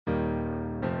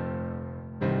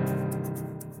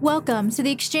Welcome to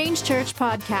the Exchange Church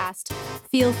podcast.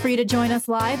 Feel free to join us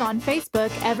live on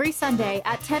Facebook every Sunday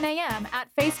at 10 a.m. at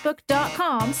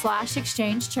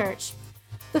facebook.com/exchangechurch.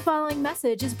 The following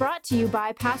message is brought to you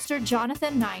by Pastor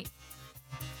Jonathan Knight.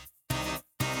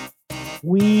 I'm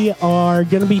going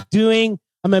to be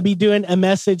doing a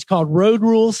message called Road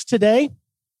Rules today.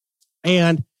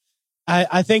 And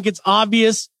I think it's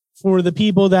obvious for the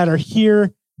people that are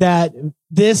here that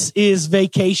this is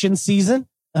vacation season.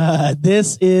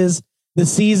 This is the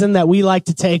season that we like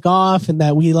to take off and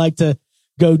that we like to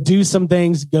go do some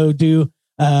things, water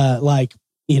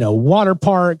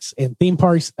parks and theme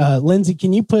parks. Lindsay,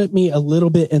 can you put me a little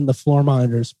bit in the floor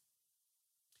monitors?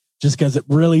 Just because it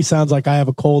really sounds like I have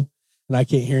a cold and I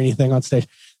can't hear anything on stage.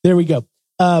 There we go.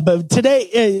 But today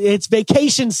it's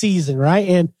vacation season,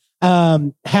 right?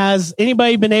 And has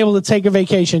anybody been able to take a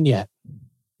vacation yet?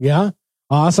 Yeah.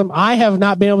 Awesome. I have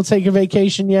not been able to take a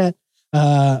vacation yet.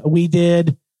 We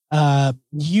did our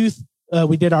youth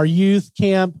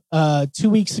camp 2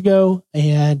 weeks ago,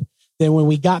 and then when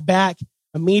we got back,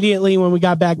 me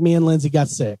and Lindsay got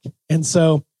sick. And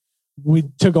so we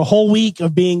took a whole week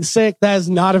of being sick. That is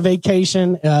not a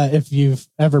vacation. If you've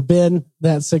ever been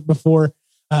that sick before,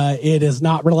 it is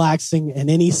not relaxing in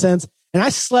any sense. And I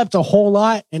slept a whole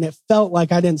lot, and it felt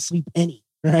like I didn't sleep any,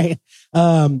 right?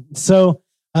 So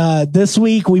this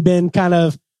week we've been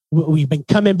coming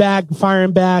back,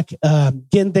 firing back,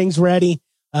 getting things ready.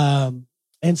 And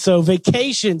so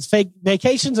vacations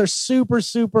are super,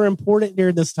 super important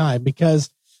during this time because,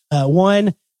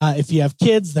 if you have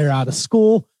kids, they're out of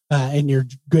school, and you're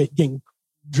getting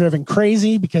driven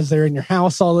crazy because they're in your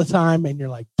house all the time and you're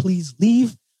like, please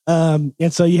leave. And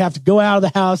so you have to go out of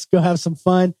the house, go have some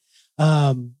fun.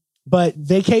 But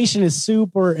vacation is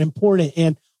super important.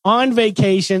 And on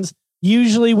vacations,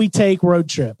 usually we take road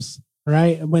trips.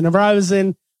 Right. When I was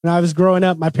growing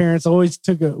up, my parents always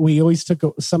took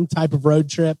some type of road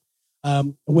trip.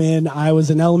 When I was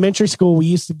in elementary school, we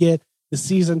used to get the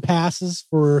season passes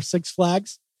for Six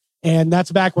Flags. And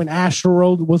that's back when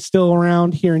Astroworld was still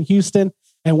around here in Houston.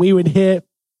 And we would hit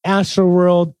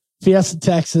Astroworld, Fiesta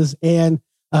Texas, and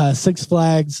Six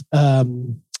Flags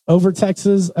over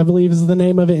Texas, I believe is the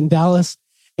name of it, in Dallas.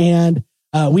 And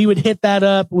we would hit that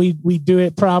up. We do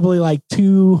it probably like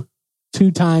two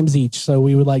times each. So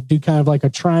we would do kind of like a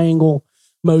triangle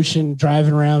motion,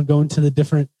 driving around, going to the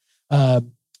different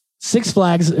Six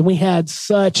Flags. And we had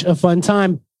such a fun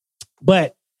time.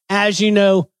 But as you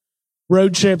know,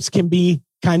 road trips can be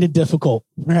kind of difficult,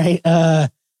 right?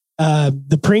 The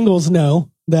Pringles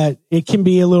know that it can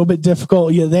be a little bit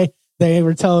difficult. Yeah, they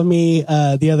were telling me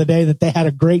the other day that they had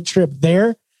a great trip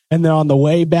there. And then on the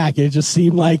way back, it just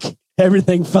seemed like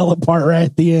everything fell apart right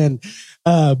at the end.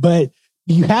 But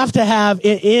you have to have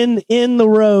on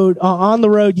the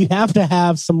road, you have to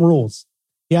have some rules.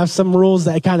 You have some rules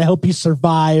that kind of help you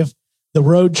survive the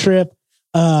road trip.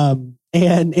 And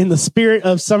in the spirit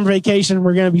of summer vacation,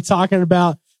 we're going to be talking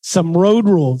about some road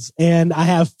rules. And I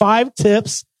have 5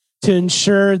 tips to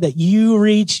ensure that you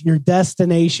reach your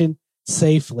destination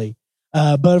safely.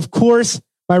 But of course,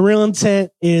 my real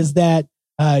intent is that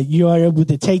you are able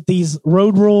to take these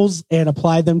road rules and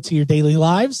apply them to your daily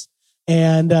lives.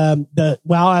 And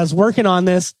while I was working on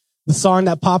this, the song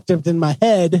that popped up in my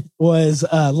head was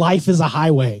Life is a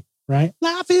Highway, right?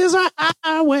 Life is a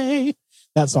highway.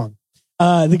 That song.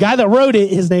 The guy that wrote it,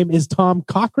 his name is Tom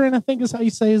Cochran, I think is how you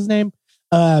say his name.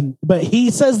 But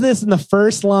he says this in the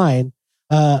first line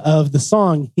of the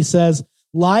song. He says,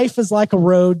 life is like a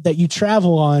road that you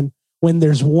travel on when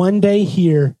there's one day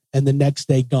here and the next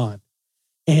day gone.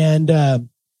 And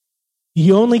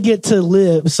you only get to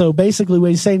live. So basically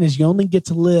what he's saying is you only get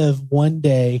to live one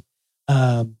day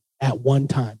at one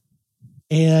time.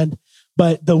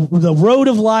 But the road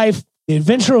of life, the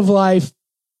adventure of life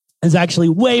is actually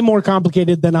way more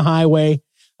complicated than a highway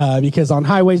because on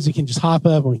highways you can just hop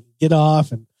up and get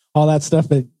off and all that stuff.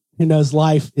 But who knows,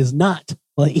 life is not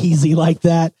easy like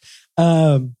that.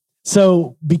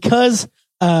 So because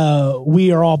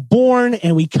we are all born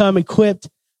and we come equipped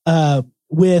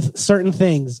with certain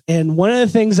things. And one of the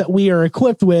things that we are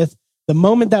equipped with the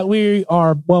moment that we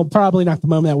are, well, probably not the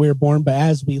moment that we were born, but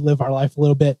as we live our life a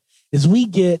little bit, is we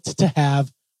get to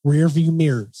have rear view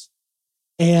mirrors.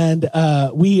 And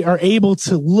we are able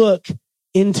to look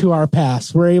into our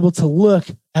past. We're able to look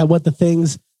at what the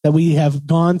things that we have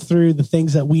gone through, the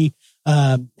things that we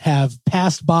have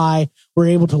passed by. We're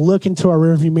able to look into our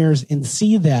rear view mirrors and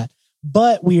see that.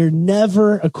 But we are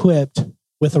never equipped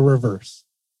with a reverse.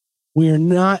 We are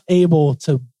not able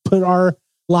to put our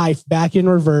life back in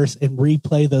reverse and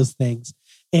replay those things.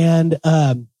 And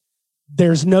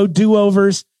there's no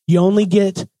do-overs. You only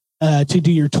get to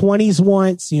do your 20s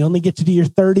once. You only get to do your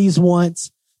 30s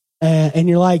once. And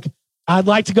you're like, I'd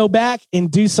like to go back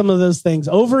and do some of those things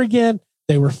over again.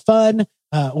 They were fun.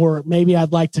 Or maybe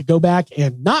I'd like to go back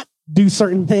and not do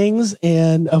certain things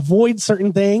and avoid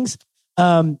certain things.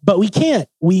 But we can't.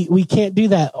 We can't do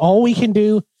that. All we can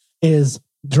do is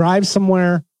drive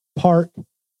somewhere, park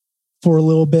for a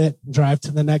little bit, drive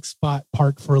to the next spot,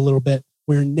 park for a little bit.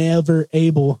 We're never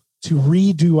able to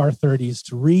redo our 30s,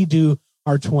 to redo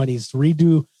our 20s, to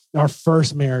redo our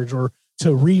first marriage, or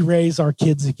to re-raise our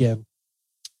kids again.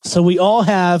 So we all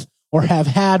have or have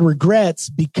had regrets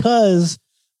because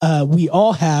we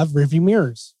all have rearview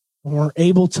mirrors, and we're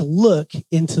able to look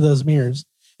into those mirrors.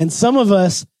 And some of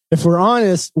us, if we're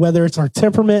honest, whether it's our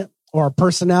temperament or our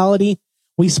personality,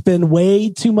 we spend way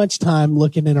too much time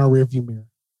looking in our rearview mirror.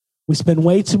 We spend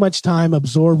way too much time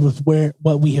absorbed with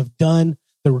what we have done,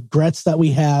 the regrets that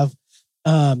we have.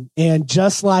 And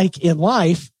just like in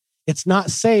life, it's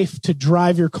not safe to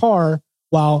drive your car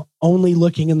while only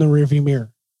looking in the rearview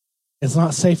mirror. It's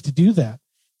not safe to do that.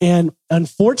 And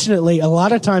unfortunately, a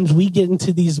lot of times we get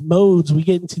into these modes, we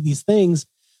get into these things,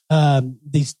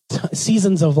 these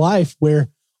seasons of life where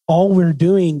all we're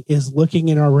doing is looking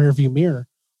in our rearview mirror.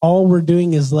 All we're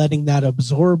doing is letting that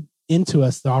absorb into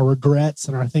us, our regrets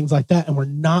and our things like that. And we're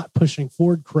not pushing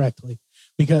forward correctly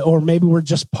or maybe we're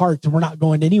just parked and we're not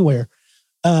going anywhere.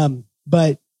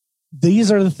 But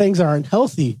these are the things that are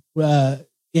unhealthy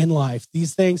in life.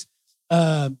 These things,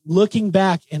 looking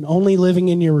back and only living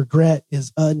in your regret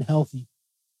is unhealthy.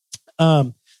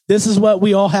 This is what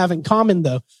we all have in common,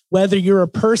 though. Whether you're a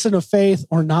person of faith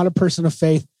or not a person of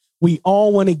faith, we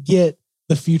all want to get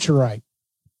the future right.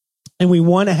 And we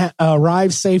want to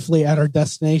arrive safely at our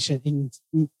destination.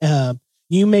 And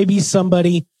you may be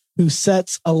somebody who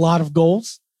sets a lot of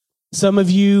goals. Some of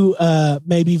you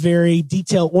may be very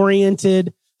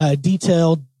detail-oriented,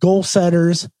 detailed goal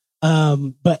setters.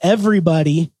 But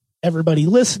everybody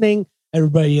listening,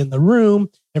 everybody in the room,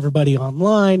 everybody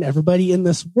online, everybody in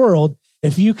this world,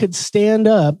 if you could stand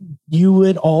up, you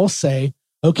would all say,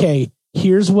 okay,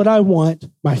 here's what I want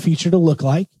my future to look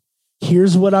like.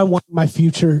 Here's what I want my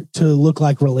future to look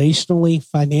like relationally,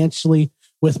 financially,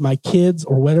 with my kids,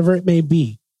 or whatever it may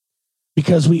be.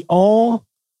 Because we all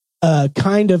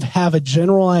kind of have a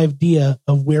general idea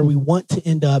of where we want to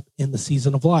end up in the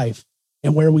season of life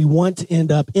and where we want to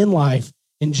end up in life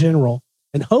in general.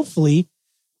 And hopefully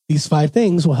these 5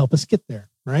 things will help us get there,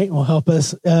 right? Will help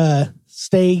us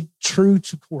stay true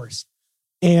to course.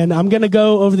 And I'm going to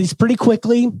go over these pretty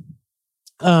quickly.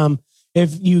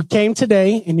 If you came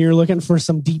today and you're looking for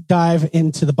some deep dive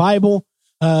into the Bible,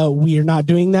 we are not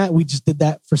doing that. We just did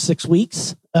that for 6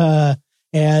 weeks.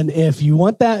 And if you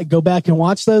want that, go back and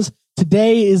watch those.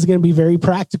 Today is going to be very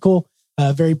practical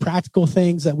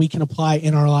things that we can apply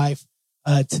in our life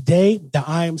today that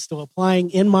I am still applying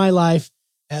in my life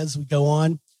as we go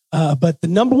on. But the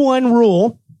number one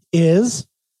rule is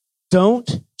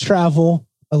don't travel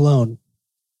alone.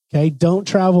 Okay. Don't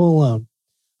travel alone.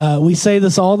 We say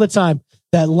this all the time,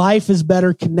 that life is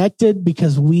better connected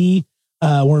because we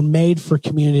were made for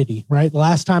community, right? The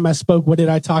last time I spoke, what did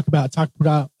I talk about?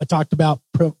 I talked about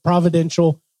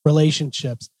providential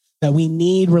relationships, that we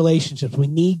need relationships. We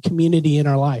need community in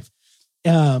our life.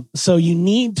 So you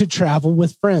need to travel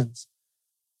with friends.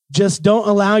 Just don't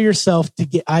allow yourself to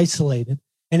get isolated.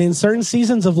 And in certain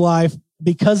seasons of life,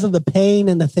 because of the pain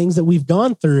and the things that we've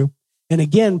gone through, and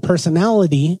again,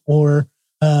 personality or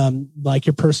like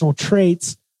your personal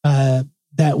traits,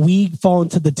 that we fall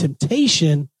into the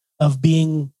temptation of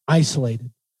being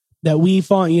isolated. That we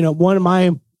fall, one of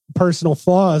my personal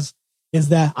flaws is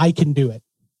that I can do it.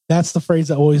 That's the phrase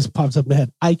that always pops up in my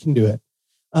head. I can do it.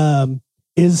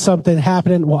 Is something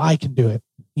happening? Well, I can do it.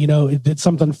 Did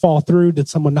something fall through? Did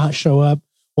someone not show up?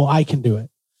 Well, I can do it.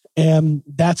 And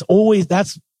that's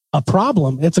a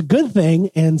problem. It's a good thing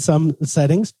in some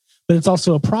settings, but it's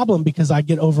also a problem because I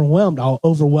get overwhelmed. I'll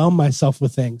overwhelm myself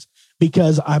with things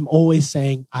because I'm always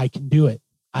saying, I can do it.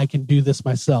 I can do this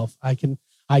myself. I can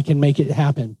make it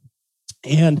happen.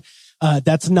 And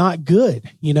that's not good.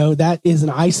 That is an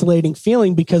isolating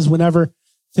feeling because whenever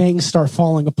things start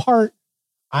falling apart,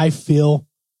 I feel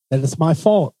that it's my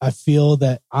fault. I feel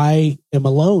that I am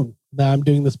alone, that I'm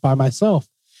doing this by myself.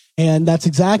 And that's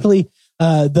exactly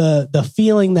the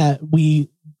feeling that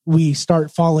we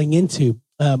start falling into.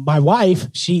 My wife,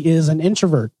 she is an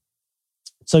introvert.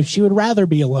 So she would rather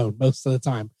be alone most of the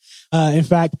time. In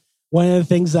fact, one of the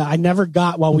things that I never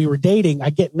got while we were dating, I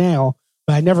get now,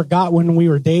 but I never got when we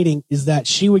were dating, is that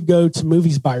she would go to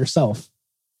movies by herself.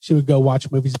 She would go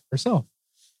watch movies by herself.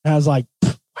 And I was like,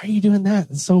 why are you doing that?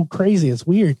 It's so crazy. It's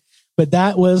weird. but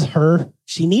that was her.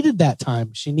 She needed that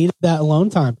time. She needed that alone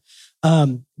time.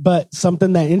 But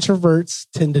something that introverts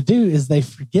tend to do is they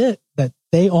forget that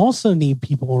they also need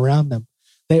people around them.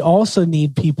 They also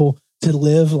need people to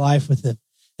live life with them.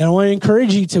 And I want to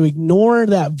encourage you to ignore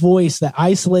that voice, that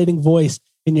isolating voice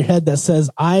in your head that says,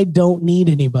 I don't need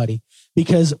anybody,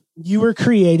 because you were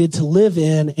created to live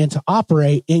in and to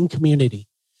operate in community.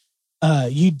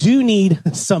 You do need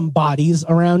some bodies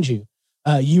around you.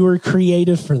 You were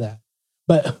created for that.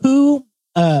 But who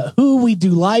we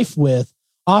do life with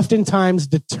oftentimes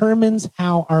determines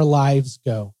how our lives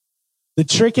go. The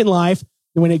trick in life,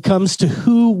 when it comes to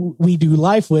who we do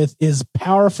life with, is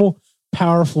powerful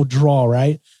draw,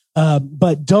 right?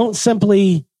 But don't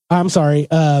simply,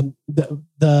 the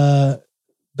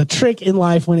trick in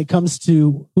life when it comes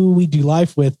to who we do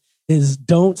life with is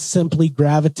don't simply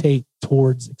gravitate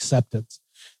towards acceptance.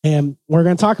 And we're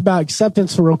going to talk about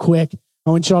acceptance real quick. I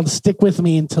want you all to stick with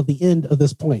me until the end of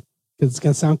this point, because it's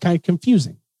going to sound kind of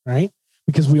confusing, right?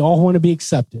 Because we all want to be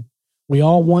accepted. We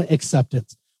all want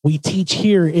acceptance. We teach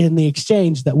here in the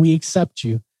exchange that we accept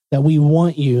you, that we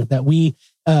want you, that we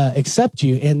accept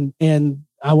you. And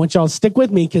I want y'all to stick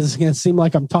with me, because it's going to seem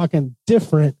like I'm talking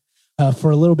different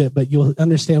for a little bit, but you'll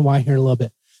understand why here in a little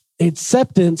bit.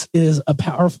 Acceptance is a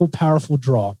powerful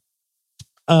draw.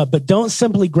 But don't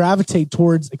simply gravitate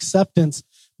towards acceptance,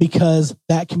 because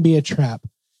that can be a trap.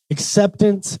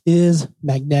 Acceptance is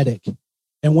magnetic.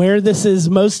 And where this is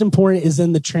most important is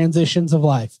in the transitions of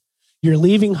life. You're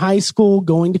leaving high school,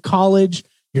 going to college.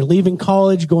 You're leaving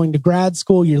college, going to grad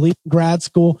school. You're leaving grad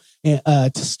school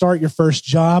to start your first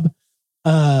job.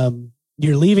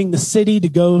 You're leaving the city to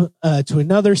go to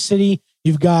another city.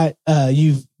 You've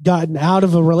gotten out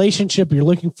of a relationship. You're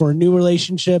looking for a new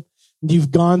relationship. You've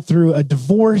gone through a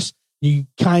divorce. You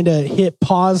kind of hit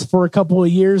pause for a couple of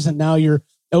years, and now you're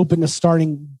open to start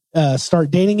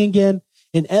dating again.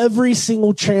 In every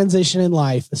single transition in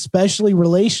life, especially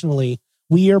relationally,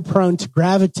 we are prone to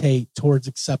gravitate towards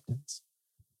acceptance.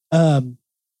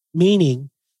 Meaning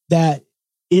that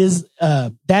is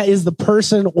the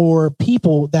person or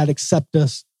people that accept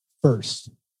us first,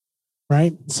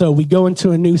 right? So we go into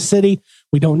a new city.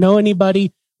 We don't know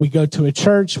anybody. We go to a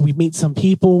church. We meet some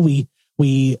people. We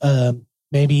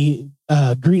maybe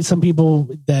greet some people,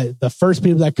 that the first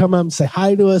people that come up and say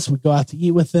hi to us. We go out to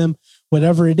eat with them,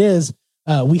 whatever it is.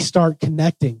 We start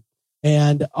connecting.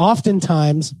 And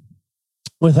oftentimes,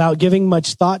 without giving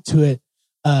much thought to it,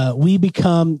 we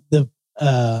become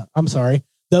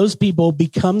those people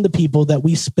become the people that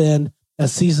we spend a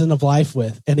season of life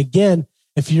with. And again,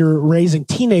 if you're raising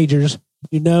teenagers,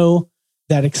 you know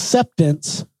that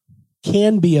acceptance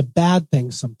can be a bad thing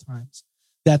sometimes.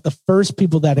 That the first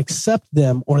people that accept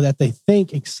them, or that they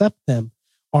think accept them,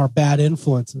 are bad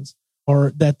influences,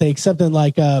 or that they accept them.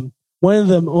 Like one of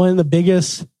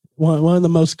the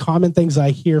most common things I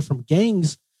hear from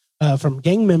gangs, from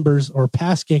gang members or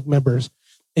past gang members,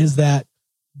 is that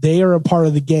they are a part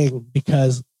of the gang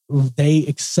because they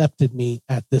accepted me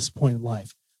at this point in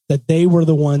life, that they were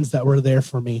the ones that were there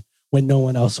for me when no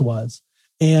one else was.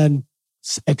 And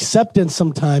acceptance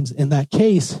sometimes in that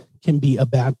case can be a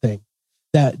bad thing,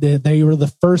 that they were the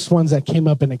first ones that came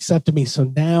up and accepted me. So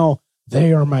now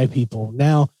they are my people.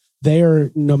 Now they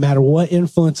are, no matter what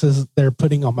influences they're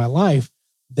putting on my life,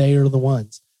 they are the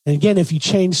ones. And again, if you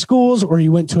change schools or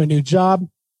you went to a new job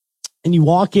and you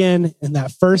walk in and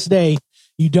that first day,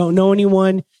 you don't know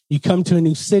anyone, you come to a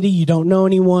new city, you don't know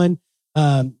anyone.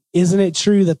 Isn't it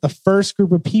true that the first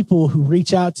group of people who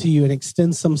reach out to you and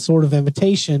extend some sort of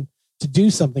invitation to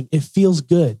do something, it feels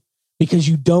good because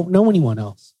you don't know anyone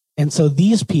else. And so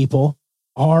these people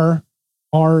are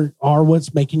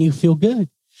what's making you feel good.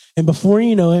 And before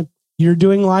you know it, you're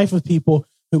doing life with people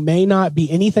who may not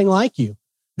be anything like you,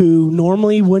 who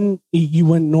you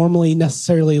wouldn't normally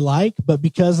necessarily like, but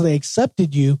because they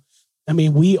accepted you, I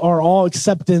mean, we are all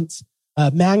acceptance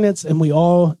magnets, and we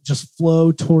all just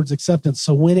flow towards acceptance.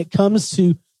 So when it comes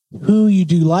to who you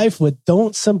do life with,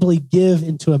 don't simply give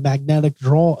into a magnetic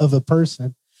draw of a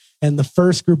person. And the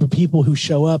first group of people who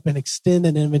show up and extend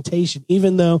an invitation,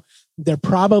 even though they're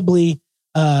probably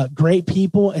great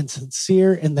people and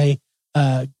sincere, and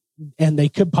they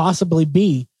could possibly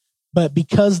be, but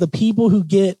because the people who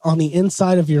get on the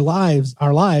inside of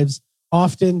our lives,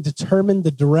 often determine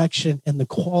the direction and the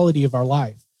quality of our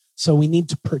life. So we need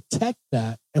to protect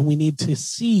that, and we need to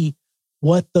see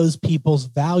what those people's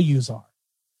values are.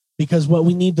 Because what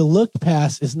we need to look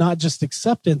past is not just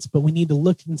acceptance, but we need to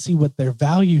look and see what their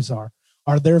values are.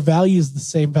 Are their values the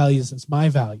same values as my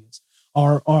values?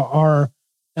 Where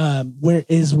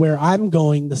I'm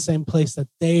going the same place that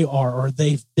they are, or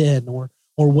they've been, or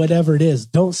or whatever it is.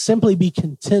 Don't simply be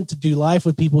content to do life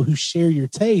with people who share your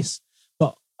tastes,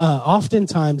 but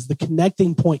oftentimes the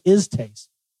connecting point is taste.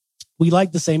 We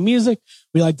like the same music.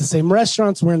 We like the same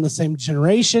restaurants. We're in the same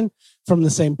generation, from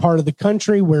the same part of the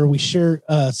country where we share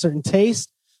certain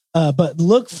taste. But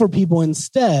look for people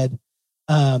instead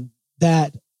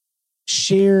that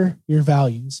share your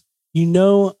values. You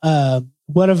know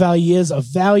what a value is. A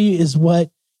value is what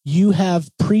you have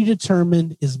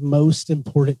predetermined is most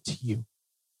important to you.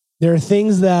 There are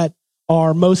things that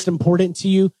are most important to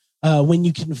you when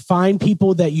you can find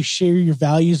people that you share your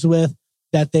values with,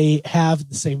 that they have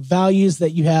the same values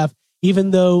that you have,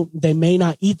 even though they may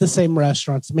not eat the same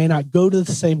restaurants, may not go to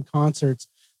the same concerts.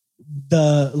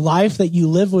 The life that you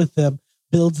live with them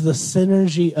builds the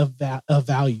synergy of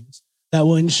values that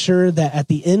will ensure that at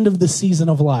the end of the season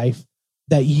of life,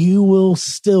 that you will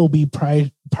still be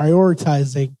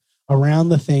prioritizing around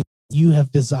the things you have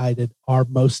decided are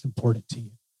most important to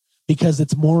you, because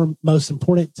it's most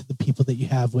important to the people that you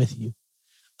have with you.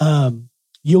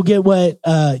 You'll get what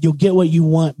you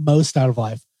want most out of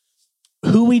life.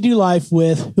 Who we do life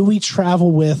with, who we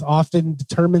travel with, often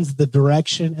determines the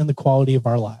direction and the quality of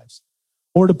our lives.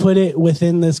 Or to put it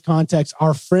within this context,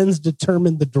 our friends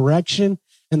determine the direction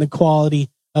and the quality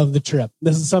of the trip.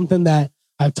 This is something that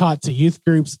I've taught to youth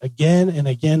groups again and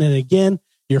again and again.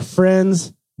 Your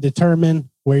friends determine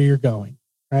where you're going,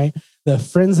 right? The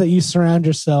friends that you surround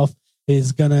yourself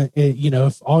is gonna,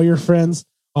 if all your friends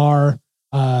are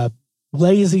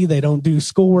lazy, they don't do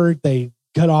schoolwork, they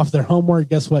cut off their homework,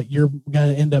 guess what? You're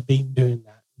going to end up doing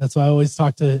that. That's what I always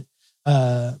talk to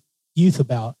youth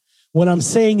about. What I'm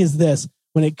saying is this: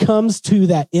 when it comes to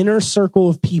that inner circle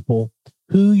of people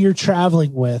who you're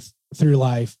traveling with through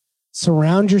life,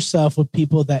 surround yourself with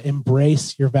people that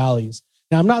embrace your values.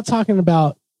 Now, I'm not talking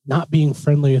about not being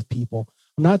friendly with people.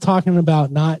 I'm not talking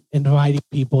about not inviting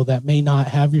people that may not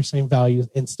have your same values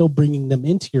and still bringing them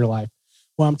into your life.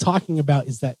 What I'm talking about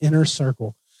is that inner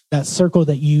circle, that circle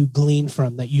that you glean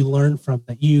from, that you learn from,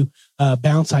 that you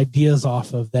bounce ideas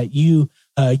off of, that you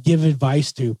give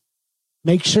advice to.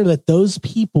 Make sure that those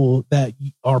people that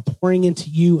are pouring into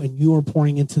you and you are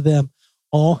pouring into them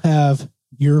all have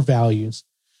your values.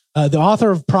 The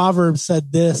author of Proverbs said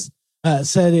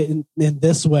it in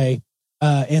this way.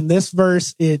 In this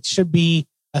verse, it should be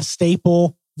a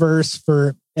staple verse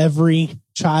for every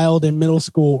child in middle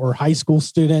school or high school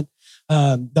student.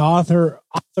 The author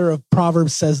of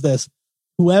Proverbs says this: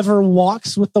 whoever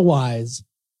walks with the wise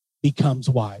becomes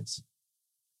wise.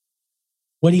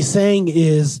 What he's saying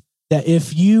is that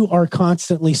if you are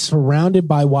constantly surrounded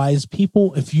by wise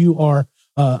people, if you are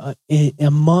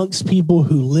amongst people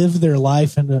who live their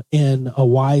life in a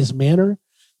wise manner,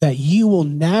 that you will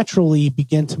naturally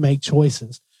begin to make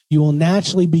choices. You will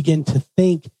naturally begin to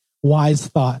think wise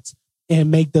thoughts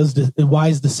and make those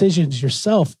wise decisions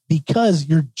yourself, because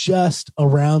you're just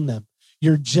around them.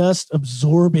 You're just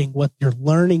absorbing what you're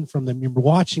learning from them. You're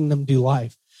watching them do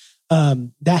life.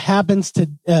 That happens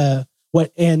to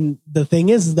and the thing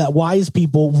is that wise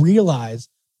people realize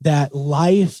that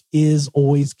life is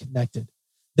always connected,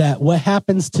 that what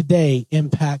happens today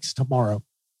impacts tomorrow,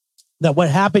 that what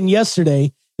happened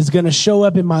yesterday is going to show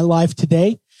up in my life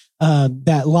today,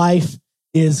 that life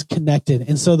is connected.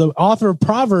 And so the author of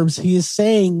Proverbs, he is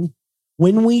saying,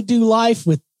 when we do life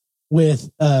with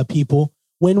people,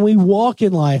 when we walk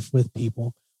in life with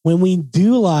people, when we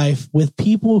do life with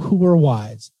people who are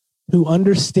wise, who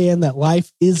understand that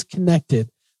life is connected,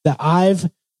 that I've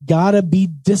got to be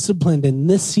disciplined in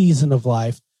this season of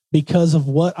life because of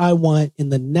what I want in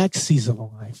the next season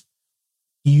of life,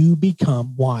 you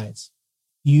become wise.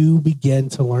 You begin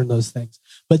to learn those things.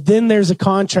 But then there's a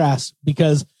contrast,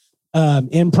 because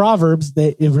in Proverbs,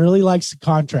 it really likes to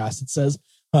contrast. It says,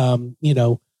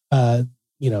 the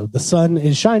sun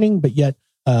is shining, but yet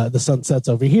the sun sets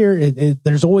over here.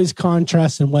 There's always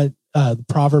contrast in what the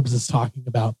Proverbs is talking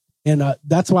about. And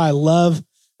that's why I love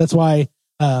the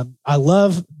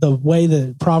way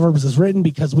that Proverbs is written,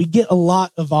 because we get a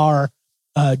lot of our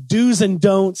do's and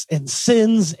don'ts and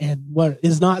sins and what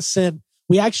is not sin.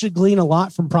 We actually glean a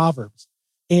lot from Proverbs.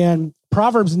 And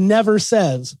Proverbs never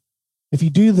says, if you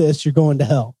do this, you're going to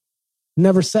hell. It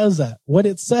never says that. What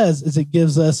it says is it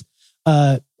gives us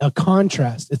a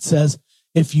contrast. It says,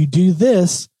 if you do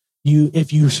this,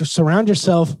 if you surround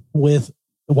yourself with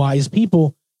wise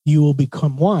people, you will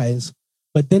become wise.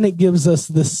 But then it gives us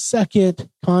the second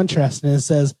contrast, and it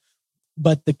says,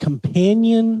 but the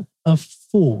companion of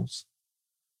fools,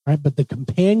 right? But the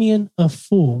companion of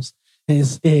fools,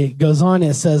 it goes on,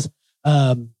 it says,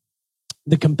 the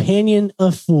companion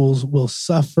of fools will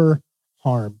suffer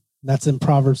harm. That's in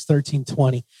Proverbs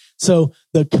 13:20. So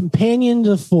the companion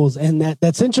of fools, and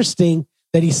that's interesting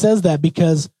that he says that,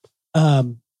 because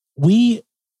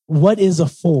what is a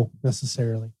fool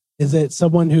necessarily? Is it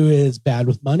someone who is bad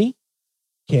with money?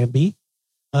 Can be.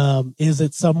 Is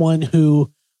it someone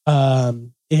who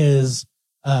is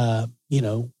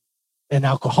an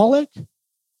alcoholic?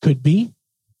 Could be.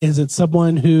 Is it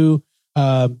someone who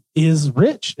is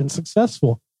rich and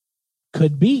successful?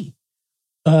 Could be.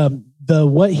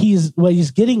 What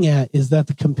he's getting at is that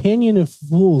the companion of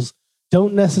fools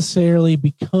don't necessarily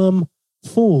become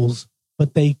fools,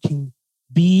 but they can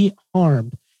be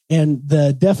harmed. And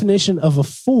the definition of a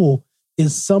fool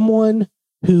is someone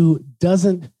who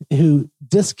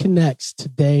disconnects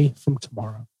today from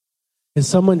tomorrow. Is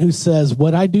someone who says,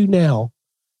 what I do now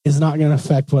is not going to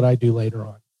affect what I do later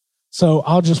on. So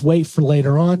I'll just wait for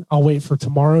later on. I'll wait for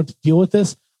tomorrow to deal with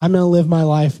this. I'm going to live my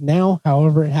life now,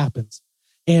 however it happens.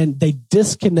 And they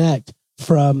disconnect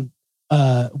from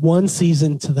one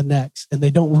season to the next. And they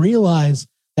don't realize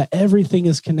that everything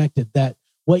is connected, that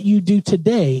what you do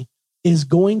today is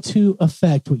going to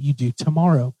affect what you do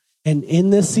tomorrow. And in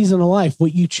this season of life,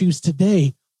 what you choose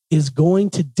today is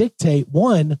going to dictate,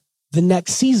 one, the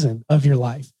next season of your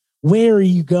life. Where are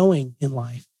you going in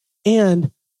life?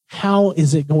 And how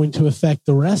is it going to affect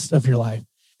the rest of your life?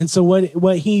 And so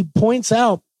what he points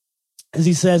out is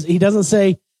he doesn't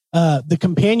say the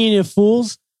companion of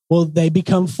fools, will they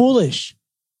become foolish?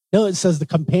 No, it says the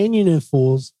companion of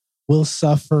fools will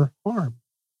suffer harm.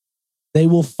 They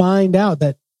will find out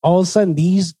that all of a sudden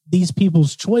these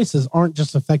people's choices aren't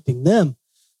just affecting them,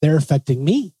 they're affecting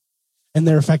me, and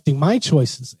they're affecting my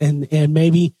choices. And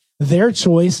maybe their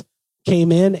choice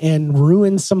came in and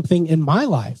ruined something in my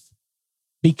life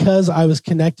because I was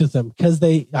connected with them, because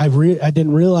I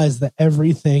didn't realize that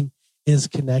everything is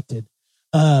connected.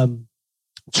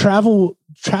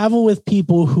 Travel with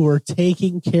people who are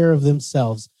taking care of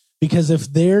themselves, because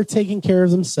if they're taking care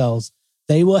of themselves,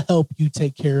 they will help you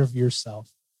take care of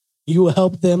yourself. You will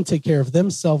help them take care of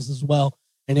themselves as well,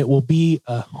 and it will be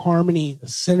a harmony, a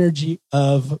synergy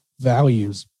of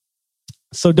values.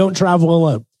 So don't travel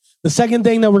alone. The second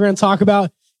thing that we're going to talk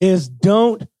about is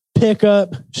don't pick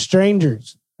up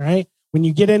strangers, right? When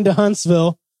you get into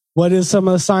Huntsville, what is some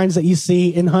of the signs that you see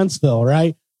in Huntsville,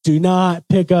 right? Do not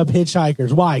pick up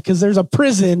hitchhikers. Why? Because there's a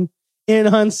prison in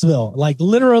Huntsville, like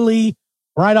literally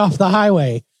right off the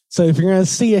highway. So if you're going to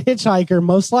see a hitchhiker,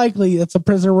 most likely it's a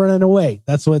prisoner running away.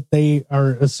 That's what they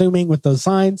are assuming with those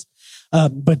signs.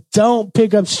 But don't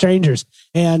pick up strangers.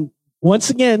 And once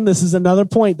again, this is another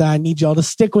point that I need y'all to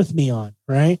stick with me on,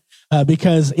 right?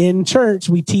 Because in church,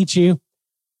 we teach you,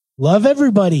 love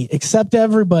everybody, accept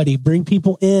everybody, bring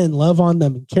people in, love on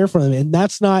them, and care for them. And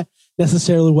that's not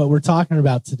necessarily what we're talking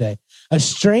about today. A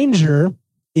stranger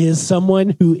is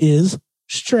someone who is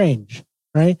strange,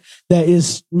 right? That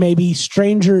is maybe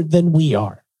stranger than we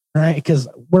are, right? Because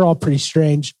we're all pretty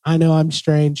strange. I know I'm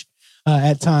strange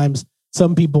at times.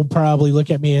 Some people probably look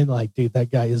at me and like, dude,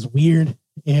 that guy is weird.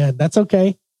 And that's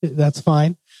okay. That's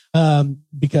fine.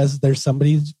 Because there's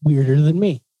somebody weirder than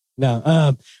me.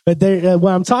 No. But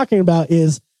what I'm talking about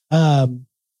is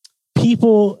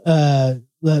people.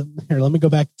 Here, let me go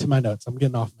back to my notes. I'm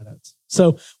getting off my notes.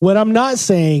 So what I'm not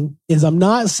saying is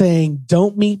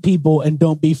don't meet people and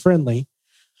don't be friendly.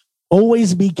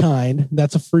 Always be kind.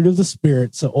 That's a fruit of the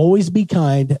Spirit. So always be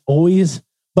kind,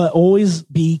 but always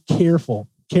be careful.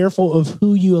 Careful of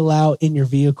who you allow in your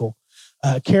vehicle.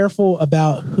 Careful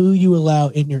about who you allow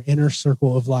in your inner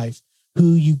circle of life,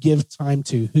 who you give time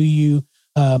to, who you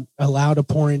allow to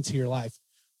pour into your life.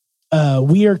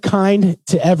 We are kind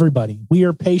to everybody. We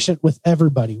are patient with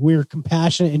everybody. We are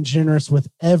compassionate and generous with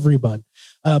everyone.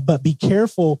 But be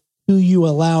careful who you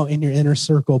allow in your inner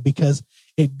circle, because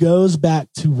it goes back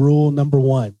to rule number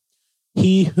 1.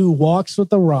 He who walks with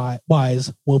the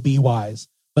wise will be wise,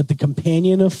 but the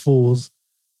companion of fools,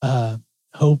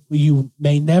 hope you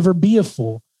may never be a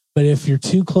fool. But if you're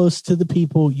too close to the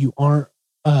people, you aren't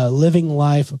living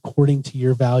life according to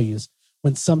your values.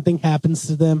 When something happens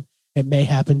to them, it may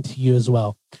happen to you as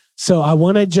well. So I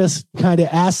want to just kind of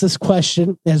ask this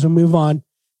question as we move on.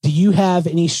 Do you have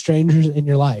any strangers in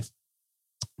your life?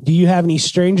 Do you have any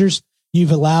strangers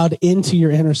you've allowed into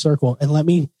your inner circle? And let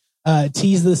me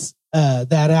tease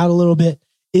that out a little bit.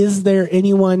 Is there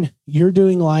anyone you're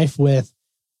doing life with,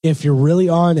 if you're really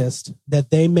honest, that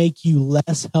they make you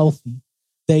less healthy?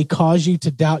 They cause you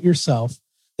to doubt yourself.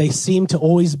 They seem to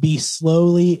always be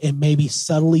slowly and maybe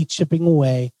subtly chipping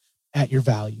away at your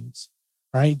values,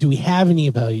 right? Do we have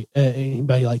anybody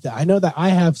like that? I know that I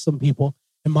have some people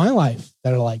in my life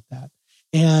that are like that.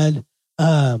 And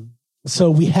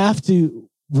so we have to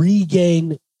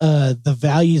regain the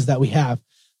values that we have.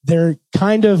 they're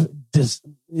kind of,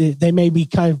 they may be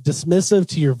kind of dismissive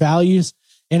to your values.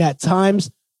 And at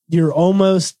times you're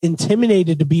almost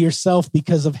intimidated to be yourself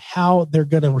because of how they're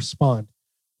going to respond.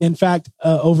 In fact,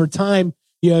 over time,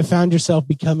 you have found yourself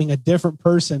becoming a different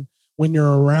person when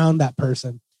you're around that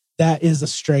person that is a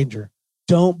stranger.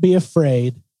 Don't be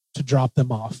afraid to drop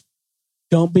them off.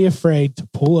 Don't be afraid to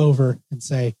pull over and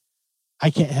say,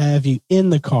 I can't have you in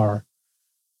the car.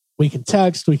 We can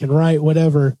text, we can write,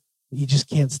 whatever. You just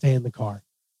can't stay in the car.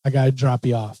 I got to drop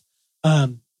you off.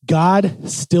 God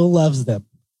still loves them,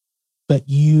 but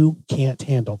you can't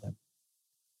handle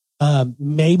them.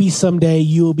 Maybe someday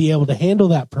you will be able to handle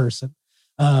that person.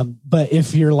 But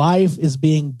if your life is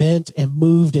being bent and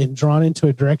moved and drawn into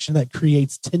a direction that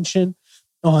creates tension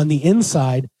on the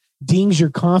inside, dings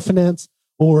your confidence,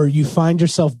 or you find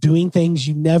yourself doing things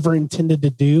you never intended to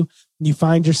do, you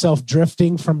find yourself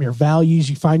drifting from your values,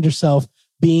 you find yourself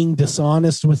being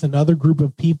dishonest with another group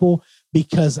of people,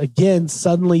 because again,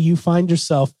 suddenly you find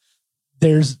yourself,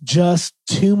 there's just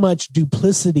too much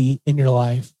duplicity in your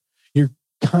life. You're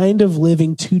kind of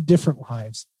living two different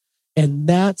lives. And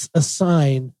that's a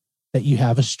sign that you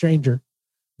have a stranger.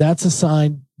 That's a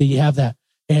sign that you have that.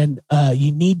 And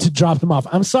you need to drop them off.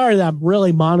 I'm sorry that I'm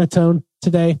really monotone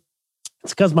today.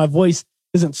 It's because my voice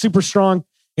isn't super strong.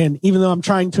 And even though I'm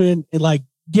trying to like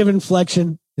give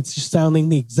inflection, it's just sounding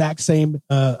the exact same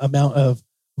amount of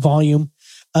volume.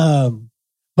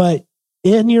 But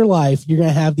in your life, you're going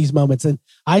to have these moments. And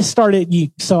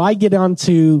so I get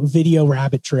onto video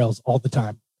rabbit trails all the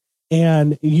time.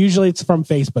 And usually it's from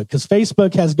Facebook, because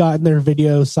Facebook has gotten their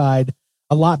video side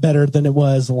a lot better than it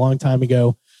was a long time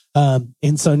ago.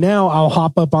 And so now I'll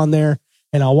hop up on there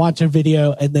and I'll watch a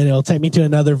video, and then it'll take me to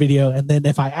another video. And then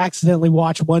if I accidentally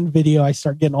watch one video, I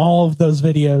start getting all of those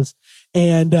videos.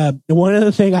 And one of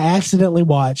the things I accidentally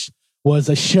watched was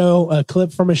a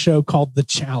clip from a show called The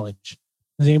Challenge.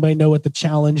 Does anybody know what The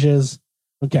Challenge is?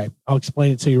 Okay, I'll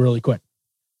explain it to you really quick.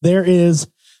 It is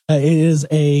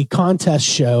a contest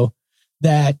show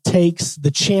that takes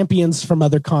the champions from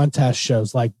other contest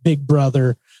shows like Big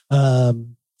Brother,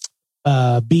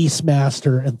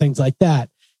 Beastmaster, and things like that.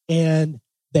 And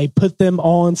they put them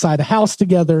all inside a house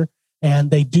together,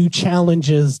 and they do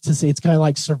challenges to see. It's kind of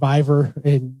like Survivor,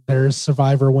 and there's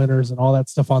Survivor winners and all that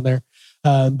stuff on there.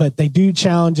 But they do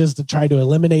challenges to try to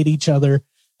eliminate each other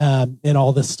and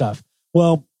all this stuff.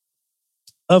 Well,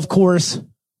 of course,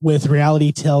 with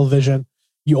reality television,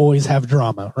 you always have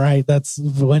drama, right? That's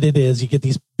what it is. You get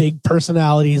these big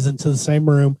personalities into the same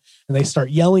room and they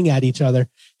start yelling at each other.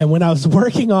 And when I was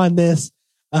working on this,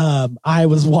 I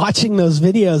was watching those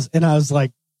videos and I was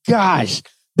like, gosh,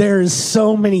 there's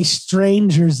so many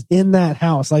strangers in that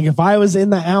house. Like if I was in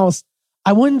the house,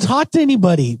 I wouldn't talk to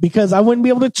anybody because I wouldn't be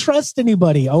able to trust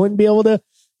anybody. I wouldn't be able to,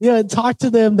 talk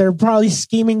to them. They're probably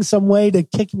scheming some way to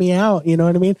kick me out. You know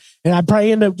what I mean? And I'd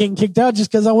probably end up getting kicked out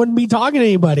just because I wouldn't be talking to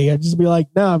anybody. I'd just be like,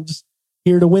 no, I'm just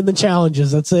here to win the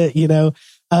challenges. That's it,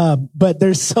 But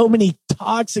there's so many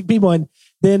toxic people. And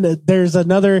then there's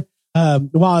another, while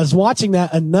I was watching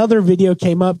that, another video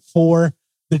came up for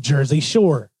the Jersey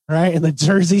Shore, right? And the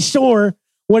Jersey Shore,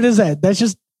 what is that? That's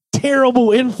just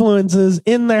terrible influences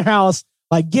in their house,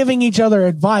 like giving each other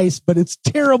advice, but it's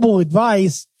terrible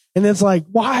advice. And it's like,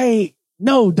 why?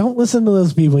 No, don't listen to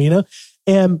those people,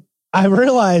 And I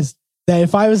realized that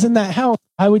if I was in that house,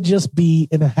 I would just be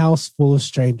in a house full of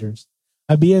strangers.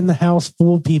 I'd be in the house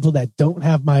full of people that don't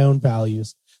have my own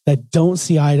values, that don't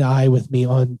see eye to eye with me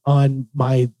on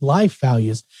my life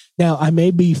values. Now, I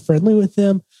may be friendly with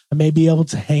them. I may be able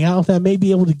to hang out with them. I may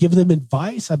be able to give them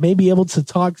advice. I may be able to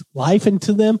talk life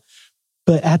into them.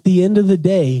 But at the end of the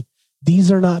day, these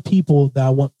are not people that I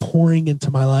want pouring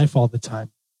into my life all the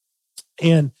time.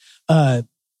 And,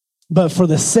 but for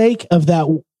the sake of that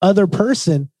other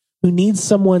person who needs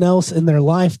someone else in their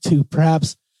life to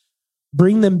perhaps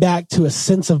bring them back to a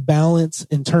sense of balance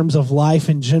in terms of life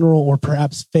in general, or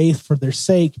perhaps faith for their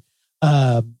sake,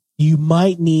 you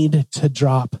might need to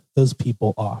drop those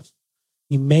people off.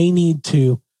 You may need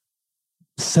to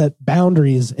set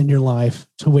boundaries in your life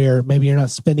to where maybe you're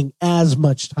not spending as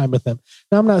much time with them.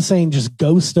 Now, I'm not saying just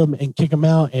ghost them and kick them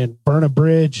out and burn a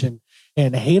bridge and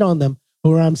hate on them. But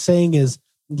what I'm saying is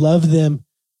love them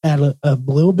at a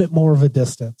little bit more of a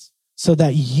distance so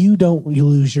that you don't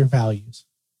lose your values,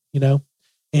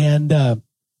 And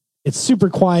it's super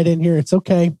quiet in here. It's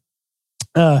okay.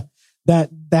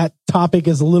 That topic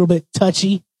is a little bit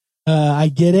touchy.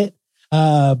 I get it.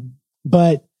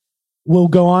 But we'll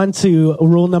go on to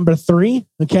rule number 3.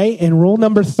 Okay. And rule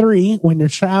number 3, when you're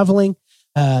traveling,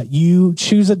 you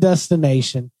choose a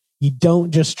destination. You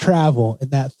don't just travel. And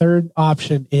that third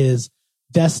option is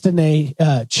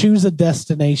choose a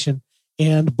destination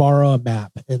and borrow a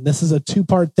map. And this is a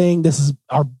 2-part thing. This is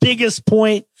our biggest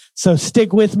point, so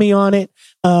stick with me on it.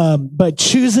 But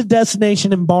choose a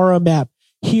destination and borrow a map.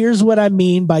 Here's what I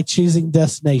mean by choosing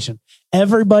destination.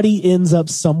 Everybody ends up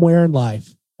somewhere in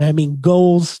life. I mean,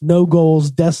 goals, no goals,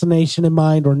 destination in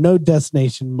mind or no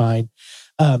destination in mind.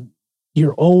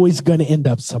 You're always going to end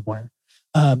up somewhere.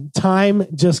 Time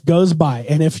just goes by.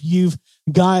 And if you've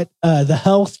got the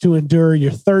health to endure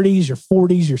your 30s, your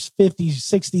 40s, your 50s,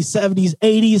 your 60s, 70s,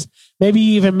 80s, maybe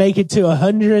you even make it to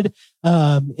 100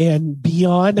 and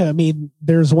beyond. I mean,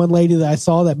 there's one lady that I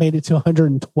saw that made it to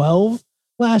 112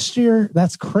 last year.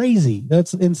 That's crazy.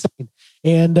 That's insane.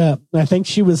 And I think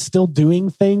she was still doing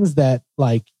things that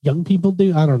like young people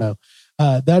do. I don't know.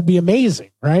 That'd be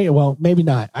amazing, right? Well, maybe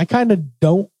not. I kind of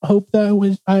don't hope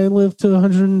that I live to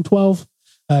 112,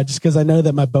 just because I know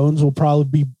that my bones will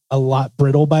probably be a lot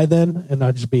brittle by then, and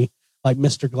I'll just be like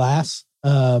Mr. Glass,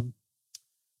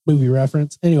 movie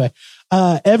reference. Anyway,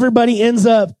 everybody ends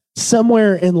up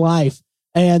somewhere in life,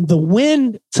 and the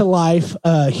win to life,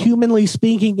 humanly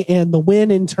speaking, and the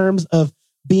win in terms of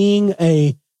being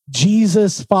a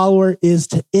Jesus follower is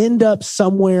to end up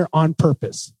somewhere on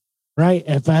purpose, right?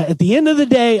 If at the end of the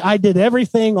day, I did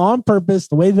everything on purpose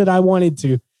the way that I wanted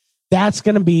to, that's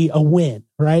going to be a win,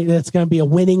 right? That's going to be a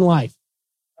winning life.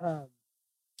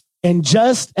 And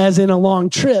just as in a long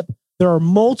trip, there are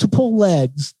multiple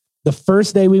legs. The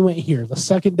first day we went here, the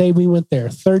second day we went there,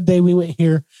 third day we went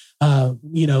here,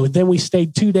 then we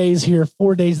stayed 2 days here,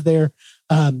 4 days there.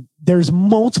 There's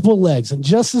multiple legs. And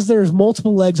just as there's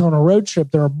multiple legs on a road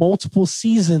trip, there are multiple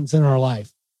seasons in our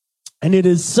life. And it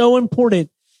is so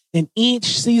important in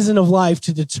each season of life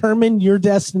to determine your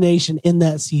destination in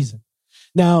that season.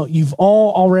 Now, you've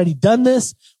all already done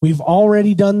this. We've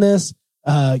already done this.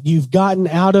 You've gotten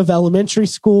out of elementary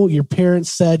school. Your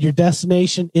parents said your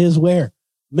destination is where?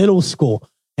 Middle school.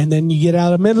 And then you get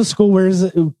out of middle school. Where is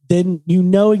it? Then you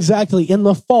know exactly in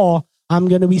the fall, I'm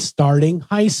going to be starting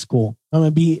high school. I'm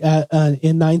going to be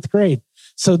in 9th grade.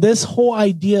 So this whole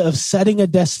idea of setting a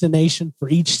destination for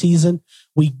each season,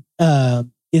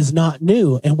 is not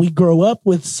new. And we grow up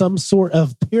with some sort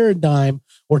of paradigm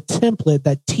or template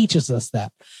that teaches us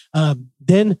that.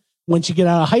 Then once you get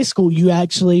out of high school, you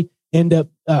actually end up,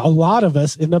 a lot of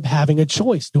us end up having a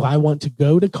choice. Do I want to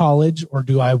go to college or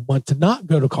do I want to not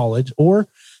go to college? Or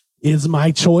is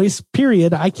my choice,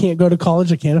 period, I can't go to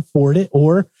college, I can't afford it,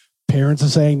 or parents are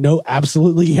saying, no,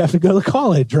 absolutely, you have to go to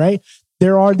college, right?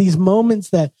 There are these moments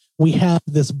that we have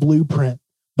this blueprint.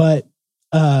 But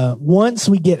once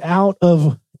we get out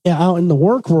in the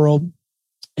work world,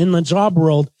 in the job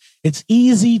world, it's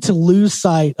easy to lose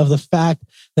sight of the fact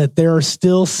that there are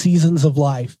still seasons of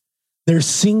life. There's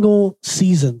single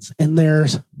seasons, and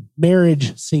there's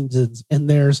marriage seasons, and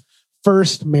there's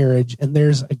first marriage, and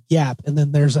there's a gap, and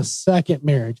then there's a second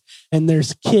marriage, and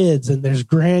there's kids, and there's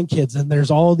grandkids, and there's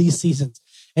all these seasons.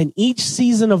 And each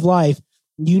season of life,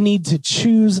 you need to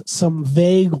choose some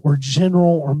vague or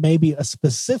general or maybe a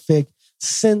specific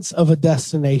sense of a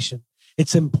destination.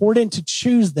 It's important to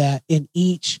choose that in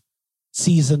each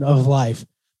season of life.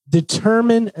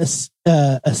 Determine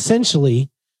essentially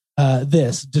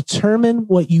determine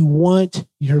what you want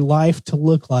your life to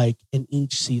look like in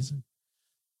each season.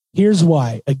 Here's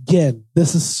why. Again,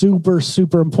 this is super,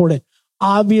 super important.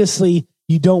 Obviously,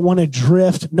 you don't want to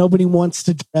drift. Nobody wants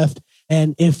to drift.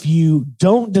 And if you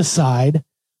don't decide,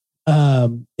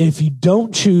 if you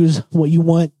don't choose what you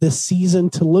want this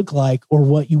season to look like or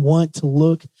what you want to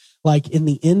look like in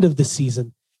the end of the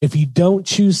season, if you don't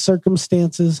choose,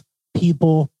 circumstances,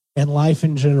 people, and life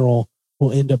in general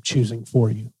will end up choosing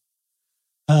for you.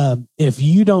 If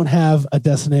you don't have a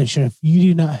destination, if you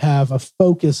do not have a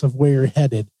focus of where you're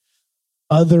headed,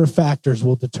 other factors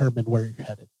will determine where you're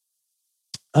headed.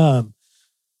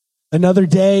 Another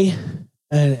day,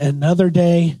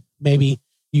 maybe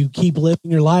you keep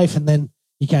living your life and then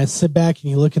you kind of sit back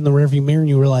and you look in the rearview mirror and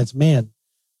you realize, man,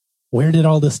 where did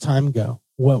all this time go?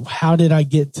 How did I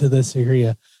get to this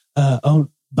area?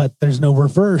 But there's no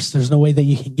reverse. There's no way that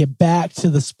you can get back to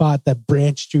the spot that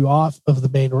branched you off of the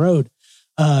main road.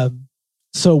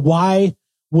 So why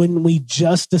wouldn't we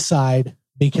just decide,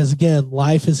 because again,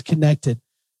 life is connected,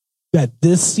 that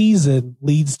this season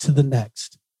leads to the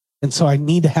next. And so I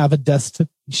need to have a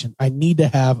destination. I need to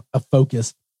have a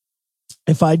focus.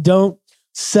 If I don't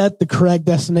set the correct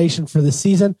destination for the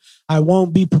season, I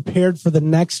won't be prepared for the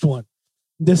next one.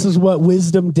 This is what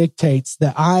wisdom dictates,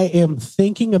 that I am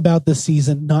thinking about the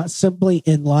season, not simply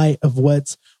in light of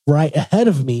what's right ahead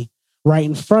of me, right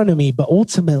in front of me, but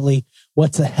ultimately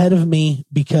what's ahead of me,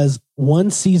 because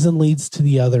one season leads to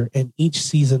the other and each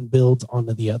season builds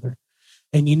onto the other.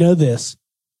 And you know this,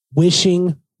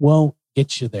 wishing won't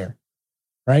get you there,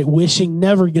 right? Wishing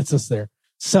never gets us there.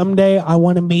 Someday I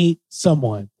want to meet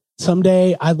someone.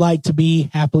 Someday I'd like to be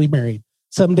happily married.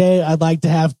 Someday I'd like to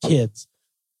have kids.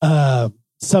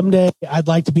 Someday I'd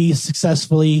like to be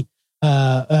successful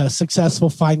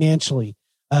financially.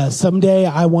 Someday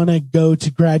I want to go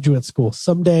to graduate school.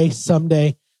 Someday.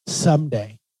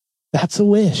 That's a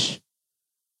wish.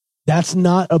 That's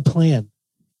not a plan.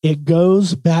 It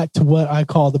goes back to what I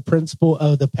call the principle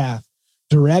of the path.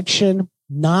 Direction,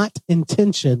 not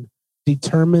intention,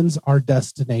 determines our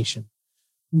destination.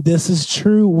 This is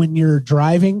true when you're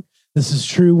driving. This is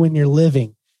true when you're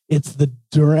living. It's the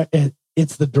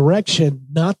direction,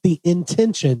 not the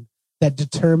intention, that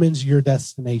determines your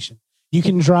destination. You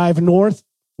can drive north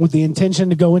with the intention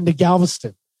to go into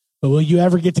Galveston, but will you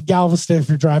ever get to Galveston if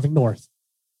you're driving north?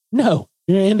 No,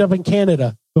 you're going to end up in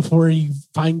Canada before you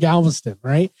find Galveston,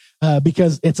 right?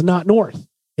 Because it's not north,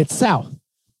 it's south.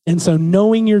 And so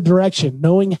knowing your direction,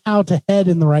 knowing how to head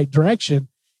in the right direction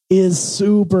is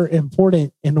super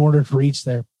important in order to reach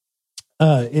there,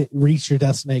 reach your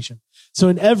destination. So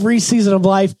in every season of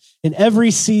life, in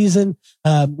every season,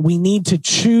 we need to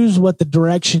choose what the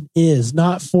direction is,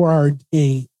 not for our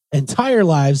entire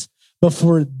lives, but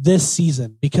for this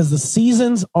season, because the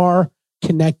seasons are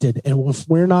connected. And if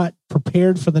we're not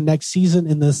prepared for the next season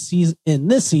in this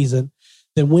season,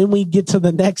 then when we get to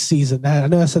the next season, I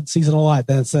know I said season a lot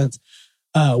in that sense,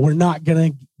 we're not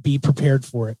going to be prepared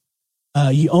for it.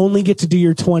 You only get to do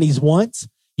your 20s once.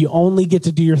 You only get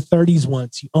to do your 30s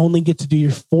once. You only get to do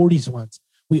your 40s once.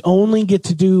 We only get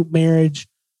to do marriage,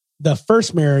 the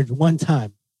first marriage, one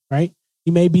time, right?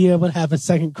 You may be able to have a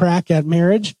second crack at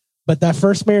marriage, but that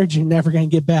first marriage, you're never going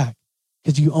to get back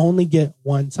because you only get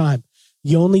one time.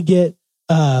 You only get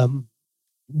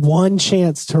one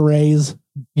chance to raise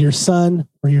your son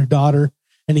or your daughter.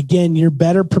 And again, you're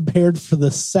better prepared for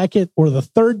the second or the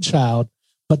third child,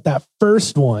 but that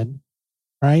first one,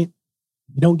 right?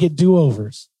 You don't get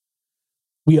do-overs.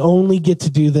 We only get to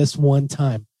do this one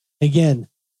time. Again,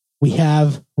 we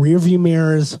have rear view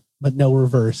mirrors, but no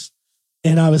reverse.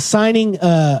 And I was signing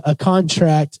a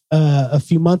contract a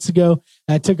few months ago,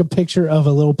 and I took a picture of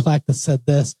a little plaque that said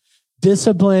this: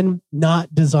 discipline,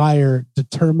 not desire,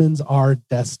 determines our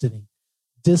destiny.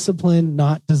 Discipline,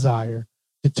 not desire,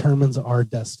 determines our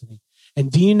destiny.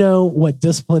 And do you know what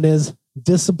discipline is?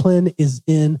 Discipline is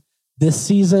in this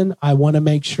season. I want to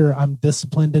make sure I'm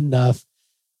disciplined enough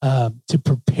to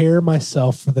prepare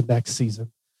myself for the next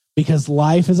season, because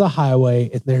life is a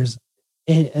highway, and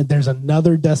there's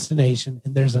another destination,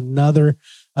 and there's another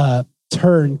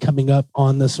turn coming up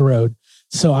on this road.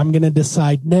 So I'm going to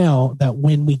decide now that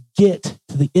when we get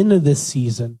to the end of this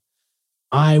season,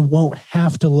 I won't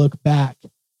have to look back.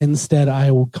 Instead,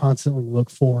 I will constantly look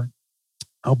forward.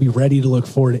 I'll be ready to look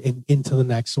forward into the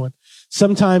next one.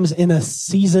 Sometimes in a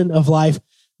season of life,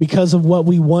 because of what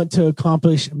we want to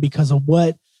accomplish and because of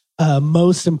what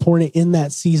most important in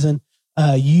that season,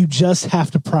 you just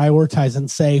have to prioritize and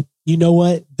say, you know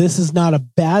what? This is not a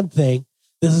bad thing.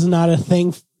 This is not a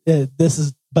thing. This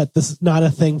is not a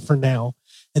thing for now.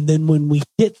 And then when we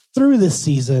get through this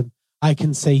season, I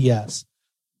can say yes.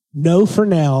 No for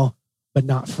now, but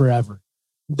not forever.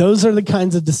 Those are the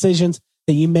kinds of decisions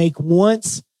that you make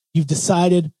once you've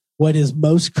decided what is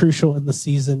most crucial in the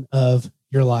season of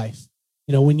your life.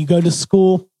 You know, when you go to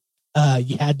school,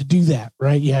 you had to do that,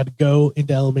 right? You had to go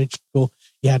into elementary school.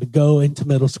 You had to go into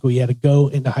middle school. You had to go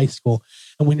into high school.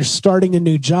 And when you're starting a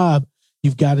new job,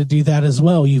 you've got to do that as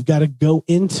well. You've got to go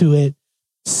into it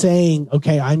saying,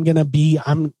 okay, I'm not going to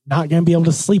be able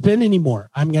to sleep in anymore.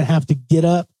 I'm going to have to get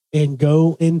up and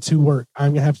go into work.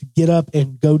 I'm going to have to get up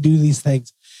and go do these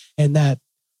things. And that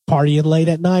partying late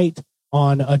at night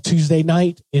on a Tuesday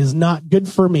night is not good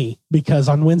for me, because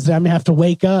on Wednesday, I'm going to have to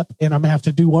wake up and I'm going to have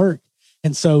to do work.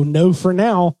 And so no for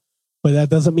now, but that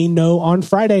doesn't mean no on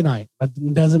Friday night. That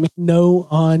doesn't mean no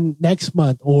on next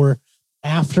month or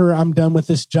after I'm done with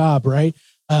this job, right?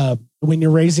 When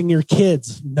you're raising your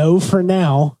kids, no for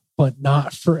now, but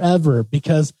not forever,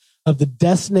 because of the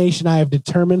destination I have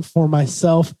determined for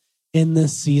myself in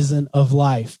this season of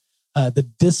life. The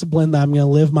discipline that I'm going to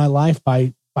live my life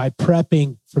by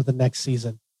prepping for the next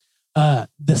season.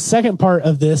 The second part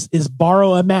of this is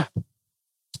borrow a map,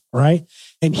 right?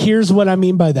 And here's what I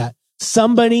mean by that.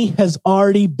 Somebody has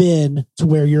already been to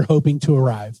where you're hoping to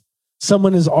arrive.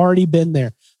 Someone has already been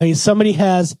there. I mean, somebody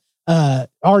has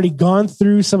already gone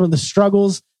through some of the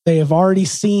struggles. They have already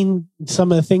seen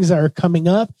some of the things that are coming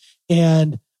up,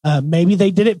 and maybe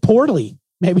they did it poorly.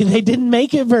 Maybe they didn't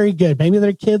make it very good. Maybe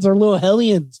their kids are little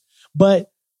hellions,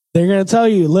 but they're going to tell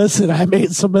you, listen, I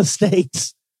made some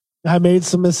mistakes.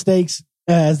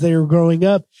 as they were growing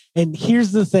up. And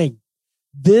here's the thing.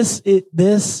 This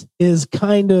is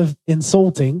kind of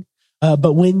insulting,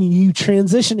 but when you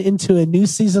transition into a new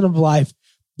season of life,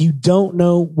 you don't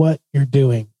know what you're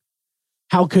doing.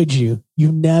 How could you?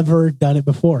 You've never done it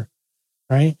before,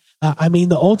 right? I mean,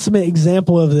 the ultimate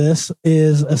example of this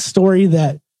is a story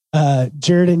that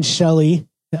Jared and Shelly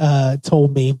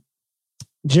told me.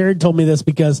 Jared told me this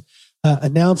because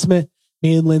announcement,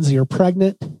 me and Lindsay are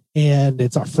pregnant, and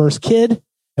it's our first kid,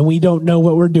 and we don't know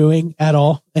what we're doing at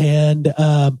all. And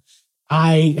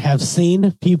I've seen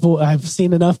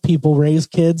enough people raise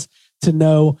kids to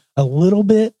know a little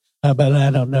bit, but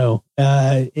I don't know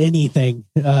anything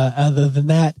other than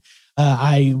that.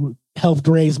 I helped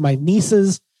raise my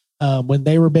nieces when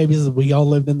they were babies. We all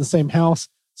lived in the same house,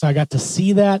 so I got to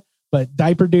see that. But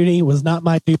diaper duty was not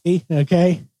my duty.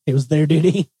 Okay, it was their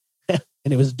duty,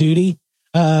 and it was duty.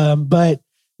 But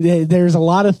there's a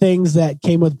lot of things that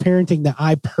came with parenting that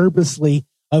I purposely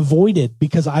avoided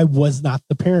because I was not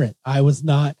the parent. I was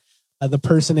not the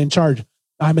person in charge.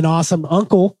 I'm an awesome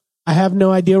uncle. I have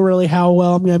no idea really how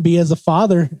well I'm going to be as a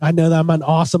father. I know that I'm an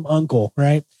awesome uncle,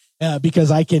 right? Because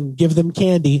I can give them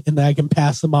candy and then I can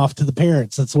pass them off to the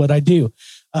parents. That's what I do.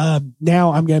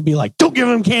 Now I'm going to be like, don't give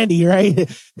them candy, right?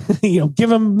 Give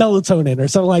them melatonin or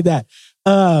something like that.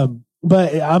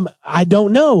 But I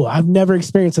don't know. I've never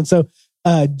experienced it. So,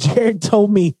 Jared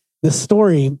told me the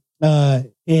story,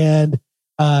 and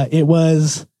it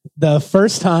was the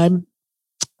first time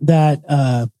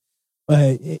that,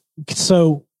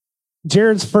 so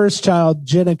Jared's first child,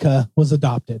 Jenica, was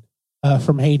adopted,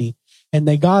 from Haiti, and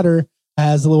they got her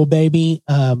as a little baby.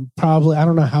 Probably, I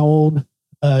don't know how old,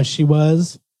 she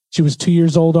was. She was 2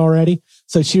 years old already.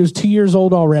 So she was 2 years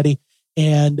old already.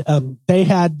 And, they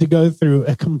had to go through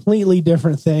a completely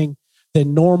different thing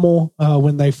than normal.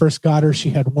 When they first got her, she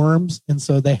had worms. And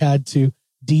so they had to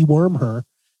deworm her.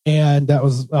 And that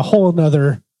was a whole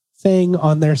nother thing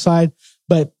on their side.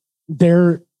 But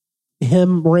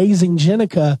him raising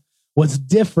Jenica was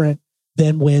different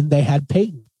than when they had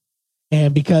Peyton.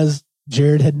 And because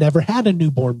Jared had never had a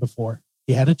newborn before,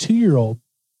 he had a 2-year-old.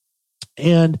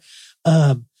 And,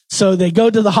 so they go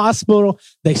to the hospital.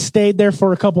 They stayed there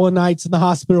for a couple of nights in the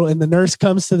hospital, and the nurse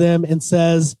comes to them and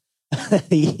says,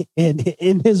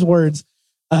 in his words,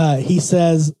 he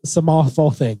says some awful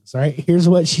things, right? Here's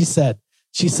what she said.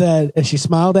 She said, and she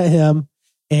smiled at him,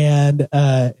 and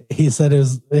he said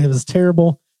it was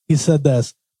terrible. He said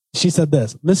this. She said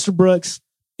this, Mr. Brooks,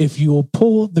 if you will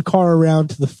pull the car around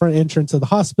to the front entrance of the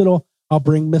hospital, I'll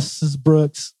bring Mrs.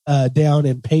 Brooks down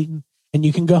in Peyton, and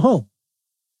you can go home.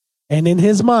 And in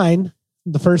his mind,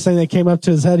 the first thing that came up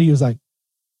to his head, he was like,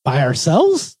 by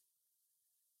ourselves?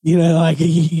 Like, are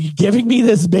you giving me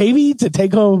this baby to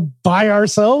take home by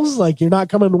ourselves? Like, you're not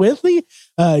coming with me?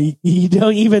 You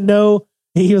don't even know.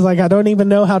 He was like, I don't even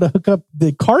know how to hook up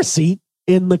the car seat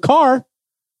in the car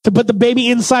to put the baby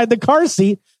inside the car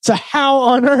seat. So how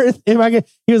on earth am I going to?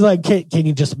 He was like, can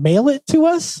you just mail it to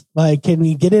us? Like, can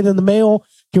we get it in the mail?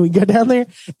 Can we go down there?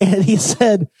 And he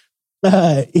said,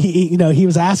 he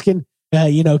was asking,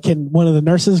 can one of the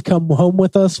nurses come home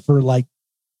with us for like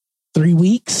 3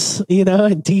 weeks,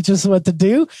 and teach us what to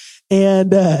do?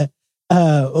 And,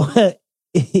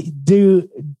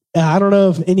 I don't know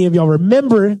if any of y'all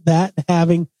remember that,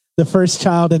 having the first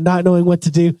child and not knowing what to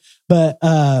do, but,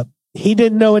 he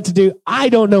didn't know what to do. I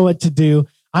don't know what to do.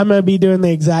 I'm going to be doing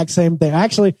the exact same thing.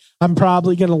 Actually, I'm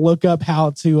probably going to look up how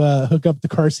to, hook up the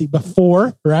car seat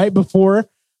before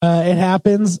it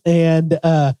happens. And,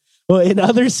 in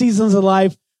other seasons of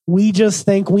life, we just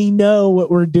think we know what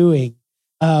we're doing.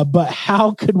 But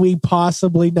how could we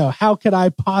possibly know? How could I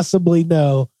possibly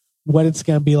know what it's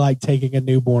going to be like taking a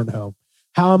newborn home?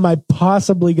 How am I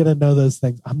possibly going to know those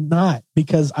things? I'm not,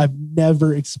 because I've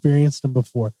never experienced them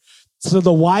before. So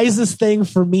the wisest thing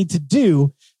for me to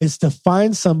do is to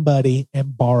find somebody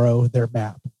and borrow their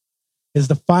map, is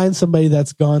to find somebody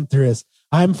that's gone through this.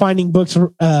 I'm finding books,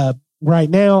 right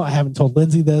now. I haven't told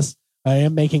Lindsay this. I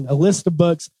am making a list of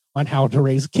books on how to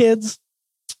raise kids,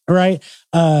 right?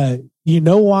 You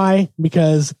know why?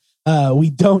 Because we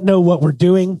don't know what we're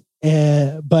doing,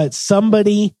 but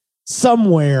somebody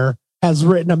somewhere has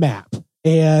written a map,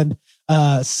 and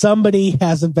somebody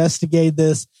has investigated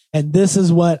this, and this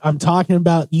is what I'm talking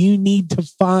about. You need to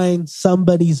find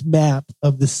somebody's map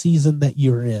of the season that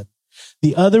you're in.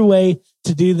 The other way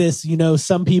to do this,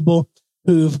 some people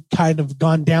who've kind of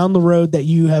gone down the road that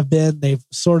you have been, they've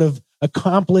sort of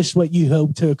accomplished what you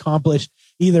hope to accomplish,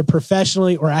 either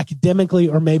professionally or academically,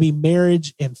 or maybe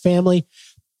marriage and family.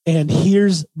 And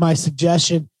here's my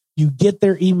suggestion. You get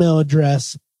their email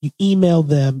address, you email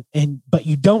them, but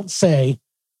you don't say,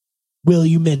 will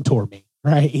you mentor me?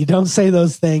 right? You don't say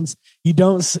those things. You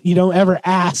don't ever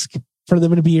ask for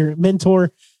them to be your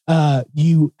mentor.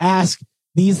 You ask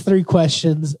these 3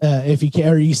 questions, if you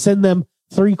can, or you send them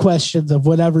 3 questions of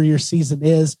whatever your season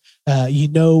is.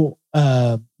 You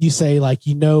say like,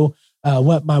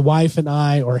 what my wife and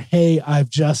I, or, hey, I've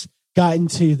just gotten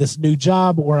to this new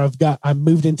job, or I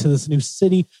moved into this new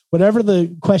city, whatever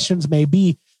the questions may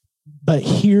be. But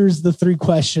here's the 3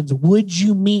 questions. Would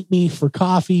you meet me for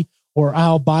coffee, or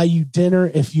I'll buy you dinner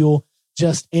if you'll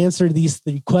just answer these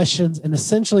 3 questions? And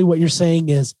essentially what you're saying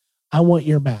is, I want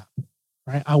your map,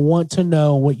 right? I want to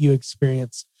know what you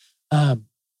experience.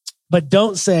 But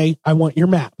don't say, I want your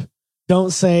map.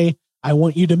 Don't say, I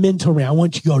want you to mentor me. I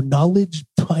want your knowledge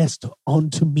passed on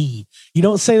to me. You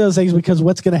don't say those things, because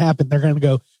what's going to happen? They're going to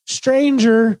go,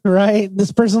 stranger, right?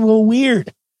 This person's a little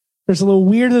weird. There's a little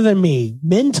weirder than me.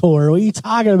 Mentor? What are you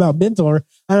talking about, mentor?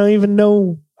 I don't even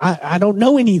know. I don't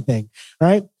know anything,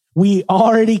 right? We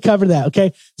already covered that,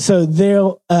 okay? So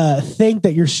they'll think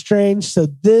that you're strange. So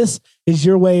this is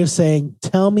your way of saying,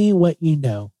 tell me what you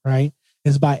know, right?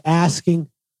 Is by asking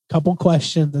a couple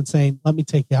questions and saying, let me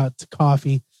take you out to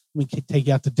coffee. Let me take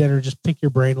you out to dinner. Just pick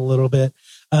your brain a little bit.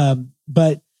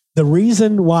 But the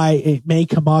reason why it may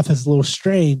come off as a little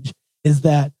strange is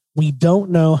that we don't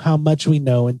know how much we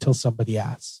know until somebody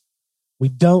asks. We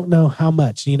don't know how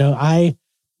much.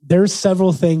 There's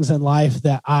several things in life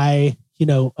that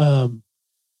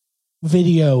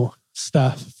video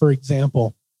stuff, for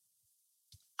example.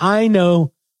 I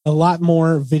know a lot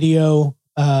more video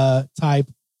type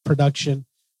production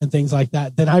and things like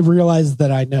that than I realized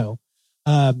that I know.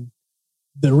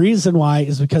 The reason why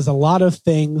is because a lot of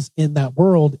things in that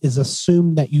world is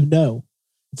assumed that you know.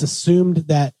 It's assumed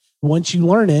that once you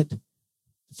learn it,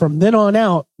 from then on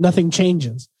out, nothing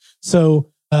changes. So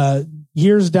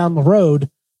years down the road,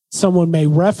 someone may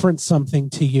reference something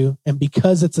to you, and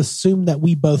because it's assumed that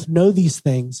we both know these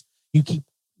things, you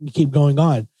keep going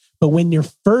on. But when you're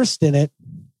first in it,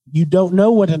 you don't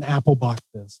know what an apple box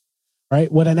is,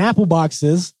 right? What an apple box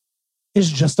is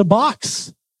just a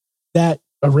box that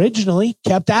originally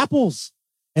kept apples,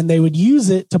 and they would use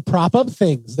it to prop up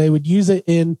things. They would use it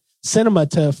in cinema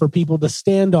for people to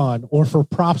stand on, or for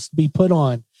props to be put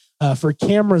on, for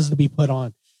cameras to be put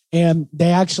on. And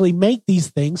they actually make these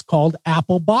things called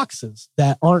apple boxes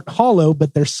that aren't hollow,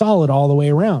 but they're solid all the way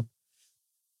around.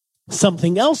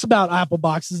 Something else about apple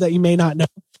boxes that you may not know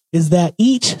is that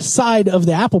each side of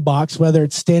the apple box, whether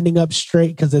it's standing up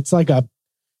straight, because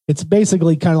it's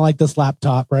basically kind of like this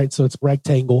laptop, right? So it's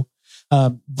rectangle.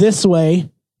 This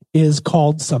way is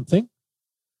called something.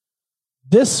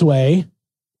 This way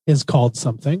is called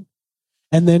something.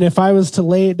 And then if I was to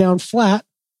lay it down flat,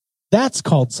 that's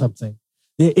called something.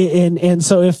 And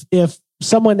so if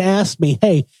someone asked me,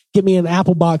 hey, get me an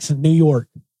apple box in New York.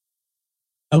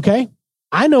 Okay.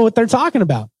 I know what they're talking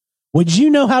about. Would you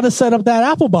know how to set up that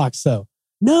apple box though?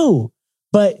 No,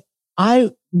 but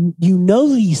you know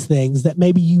these things that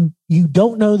maybe you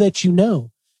don't know that you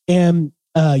know. And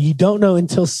you don't know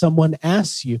until someone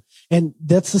asks you. And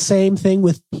that's the same thing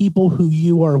with people who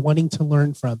you are wanting to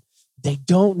learn from. They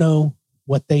don't know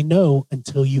what they know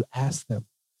until you ask them.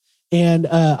 And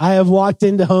I have walked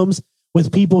into homes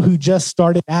with people who just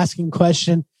started asking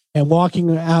questions and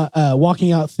walking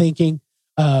out thinking,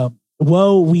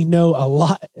 whoa, we know a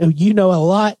lot. You know a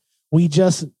lot. You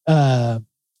just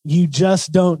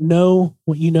don't know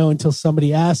what you know until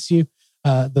somebody asks you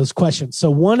those questions. So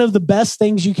one of the best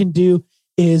things you can do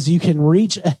is you can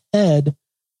reach ahead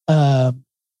in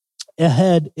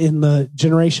the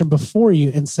generation before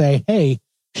you and say, hey,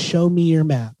 show me your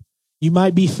map. You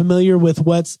might be familiar with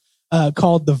what's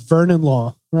called the Vernon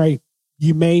Law, right?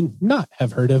 You may not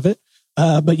have heard of it,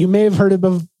 but you may have heard of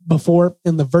it before.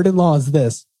 And the Vernon Law is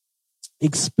this: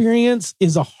 experience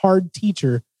is a hard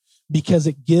teacher because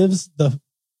it gives the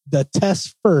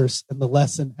test first and the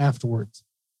lesson afterwards.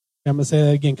 I'm going to say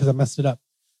that again because I messed it up.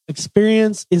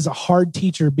 Experience is a hard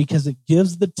teacher because it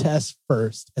gives the test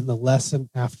first and the lesson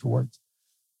afterwards.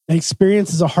 And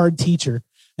experience is a hard teacher.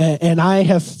 And I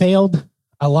have failed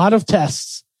a lot of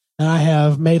tests, and I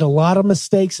have made a lot of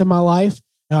mistakes in my life,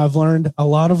 and I've learned a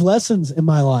lot of lessons in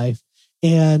my life.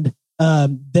 And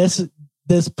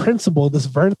this principle, this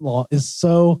Vernon Law, is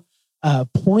so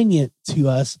poignant to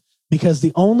us because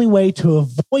the only way to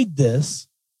avoid this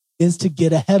is to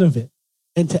get ahead of it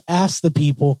and to ask the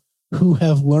people who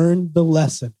have learned the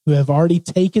lesson, who have already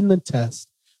taken the test,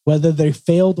 whether they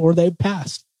failed or they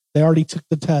passed. They already took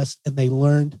the test and they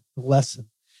learned the lesson.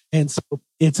 And so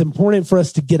it's important for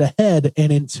us to get ahead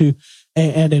and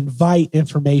invite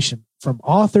information from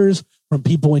authors, from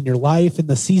people in your life in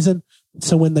the season.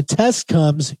 So when the test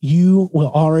comes, you will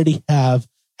already have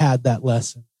had that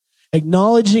lesson.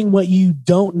 Acknowledging what you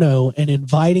don't know and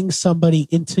inviting somebody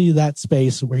into that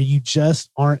space where you just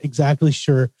aren't exactly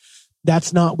sure,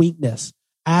 that's not weakness.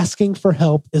 Asking for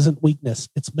help isn't weakness,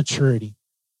 it's maturity.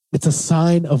 It's a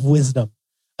sign of wisdom.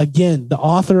 Again, the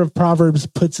author of Proverbs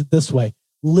puts it this way: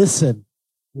 listen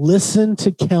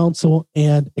to counsel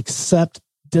and accept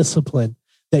discipline,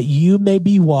 that you may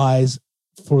be wise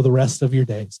for the rest of your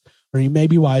days, or you may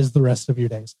be wise the rest of your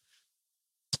days.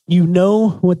 You know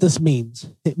what this means.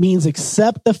 It means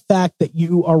accept the fact that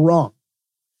you are wrong.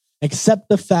 Accept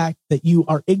the fact that you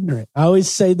are ignorant. I always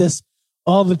say this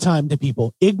all the time to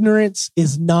people. Ignorance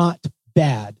is not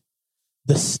bad.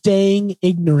 The staying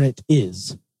ignorant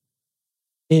is.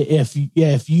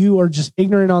 If you are just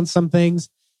ignorant on some things,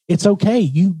 it's okay.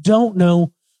 You don't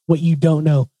know what you don't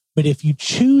know. But if you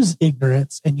choose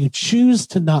ignorance and you choose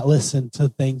to not listen to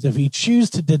things, if you choose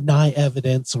to deny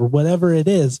evidence or whatever it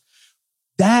is,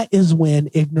 that is when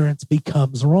ignorance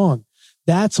becomes wrong.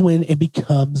 That's when it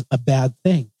becomes a bad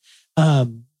thing.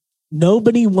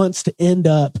 Nobody wants to end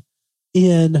up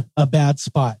in a bad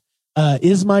spot.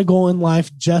 Is my goal in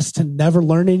life just to never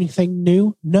learn anything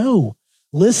new? No.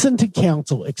 Listen to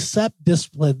counsel, accept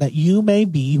discipline, that you may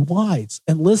be wise.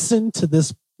 And listen to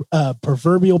this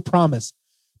proverbial promise.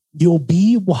 You'll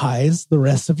be wise the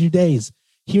rest of your days.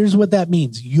 Here's what that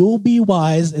means. You'll be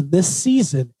wise in this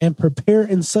season and prepare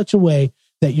in such a way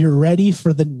that you're ready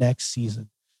for the next season.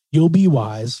 You'll be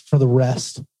wise for the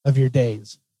rest of your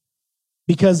days.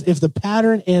 Because if the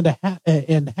pattern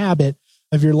and habit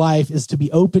of your life is to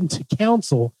be open to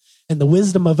counsel and the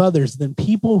wisdom of others, then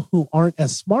people who aren't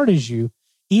as smart as you,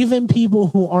 even people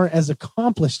who aren't as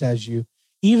accomplished as you,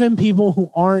 even people who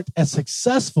aren't as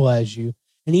successful as you,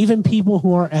 and even people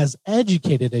who aren't as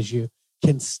educated as you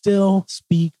can still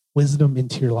speak wisdom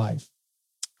into your life,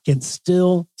 can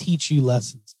still teach you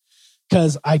lessons.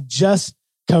 Because I just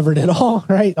covered it all,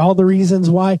 right? All the reasons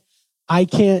why I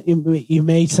can't, you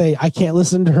may say, I can't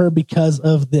listen to her because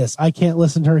of this. I can't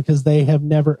listen to her because they have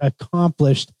never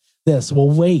accomplished this. Well,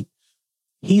 wait.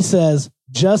 He says,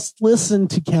 just listen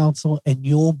to counsel and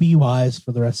you'll be wise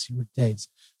for the rest of your days.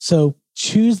 So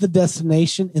choose the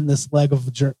destination in this leg of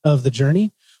the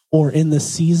journey or in this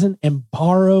season and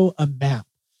borrow a map.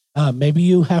 Maybe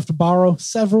you have to borrow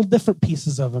several different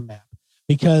pieces of a map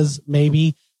because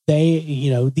maybe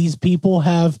these people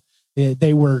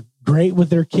they were great with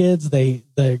their kids.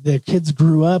 Their kids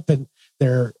grew up and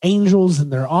they're angels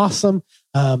and they're awesome.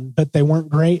 But they weren't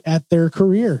great at their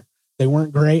career. They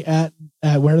weren't great at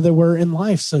where they were in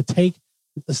life. So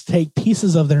let's take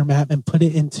pieces of their map and put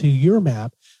it into your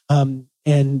map,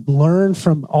 and learn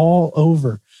from all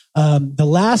over. The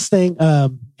last thing,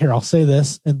 here, I'll say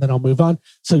this and then I'll move on.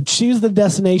 So choose the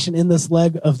destination in this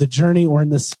leg of the journey or in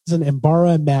this season and borrow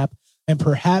a map, and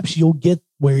perhaps you'll get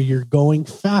where you're going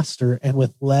faster and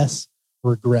with less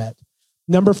regret.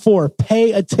 Number 4,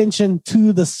 pay attention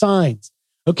to the signs.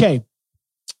 Okay.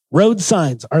 Road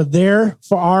signs are there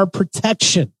for our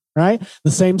protection, right?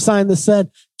 The same sign that said,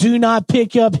 do not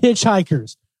pick up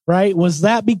hitchhikers, right? Was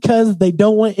that because they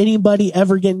don't want anybody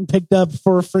ever getting picked up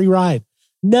for a free ride?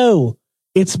 No,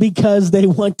 it's because they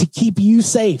want to keep you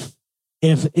safe.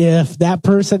 If that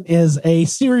person is a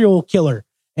serial killer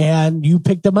and you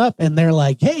picked them up and they're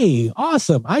like, hey,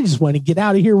 awesome, I just want to get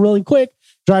out of here really quick,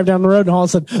 drive down the road, and all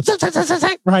of a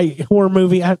sudden, right, horror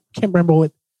movie. I can't remember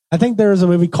what, I think there was a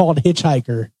movie called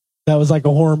Hitchhiker. That was like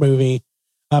a horror movie.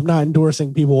 I'm not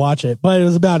endorsing people watch it, but it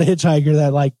was about a hitchhiker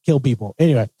that killed people.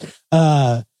 Anyway,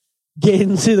 get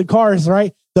into the cars,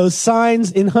 right? Those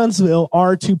signs in Huntsville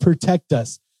are to protect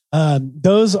us.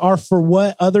 Those are for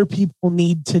what other people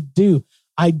need to do.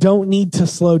 I don't need to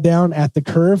slow down at the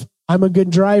curve. I'm a good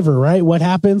driver, right? What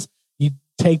happens? You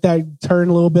take that turn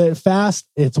a little bit fast.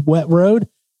 It's a wet road.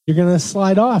 You're going to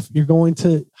slide off. You're going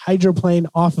to hydroplane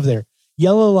off of there.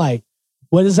 Yellow light.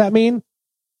 What does that mean?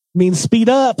 It means speed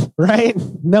up, right?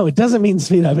 No, it doesn't mean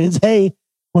speed up. It means, hey,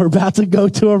 we're about to go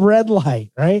to a red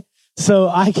light, right? So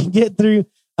I can get through.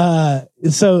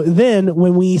 So then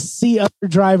when we see other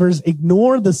drivers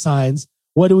ignore the signs,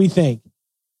 what do we think?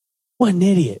 What an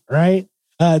idiot, right?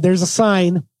 There's a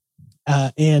sign,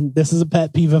 and this is a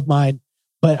pet peeve of mine,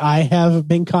 but I have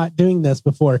been caught doing this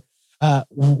before,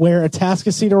 where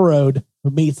Atascocita Road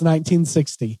meets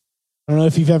 1960. I don't know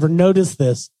if you've ever noticed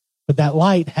this, but that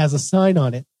light has a sign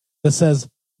on it that says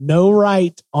no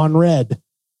right on red,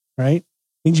 right?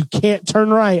 Means you can't turn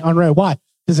right on red. Why?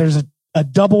 Because there's a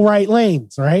double right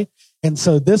lanes, right? And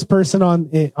so this person on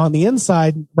the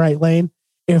inside right lane,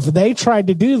 if they tried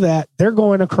to do that, they're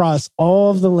going across all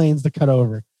of the lanes to cut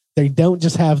over. They don't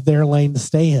just have their lane to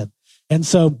stay in. And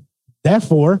so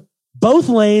therefore, both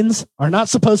lanes are not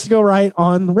supposed to go right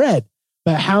on red.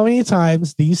 But how many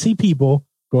times do you see people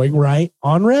going right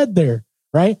on red there,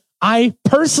 right? I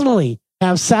personally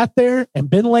have sat there and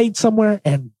been late somewhere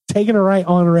and taken a right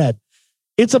on red.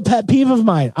 It's a pet peeve of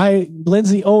mine.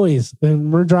 Lindsay always,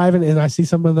 when we're driving and I see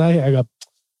someone that I go,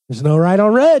 there's no right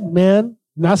on red, man.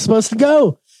 Not supposed to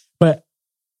go. But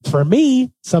for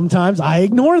me, sometimes I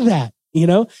ignore that,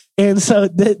 And so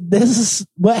this is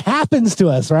what happens to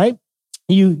us, right?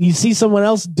 You see someone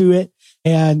else do it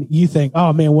and you think,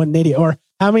 oh man, what an idiot. Or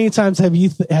how many times have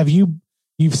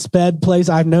you've sped places?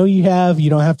 I know you have. You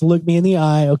don't have to look me in the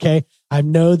eye. Okay. I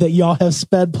know that y'all have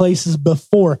sped places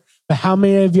before, but how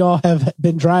many of y'all have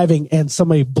been driving and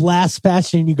somebody blasts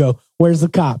past you and you go, where's the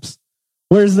cops?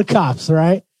 Where's the cops?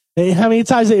 Right? And how many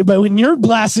times, but when you're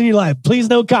blasting, you're like, please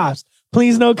no cops.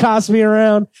 Please no cops be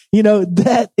around.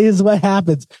 That is what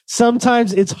happens.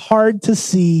 Sometimes it's hard to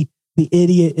see the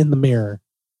idiot in the mirror.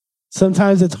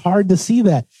 Sometimes it's hard to see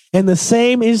that. And the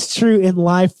same is true in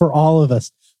life for all of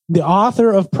us. The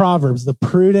author of Proverbs, the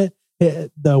prudent,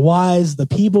 the wise, the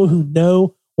people who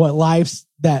know what life's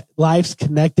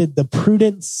connected, the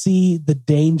prudent see the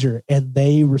danger and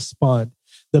they respond.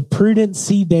 The prudent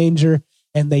see danger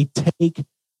and they take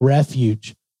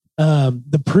refuge.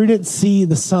 The prudent see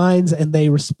the signs and they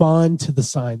respond to the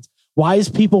signs. Wise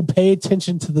people pay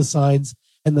attention to the signs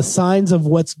and the signs of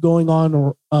what's going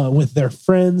on with their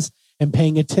friends, and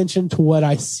paying attention to what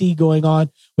I see going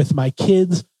on with my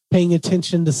kids, paying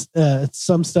attention to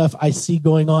some stuff I see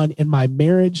going on in my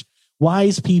marriage.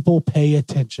 Wise people pay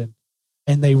attention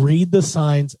and they read the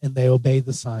signs and they obey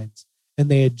the signs and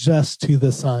they adjust to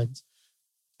the signs.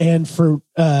 And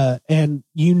and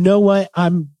you know what?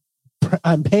 I'm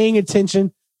paying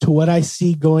attention to what I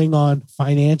see going on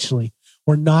financially.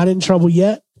 We're not in trouble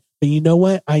yet, but you know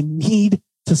what? I need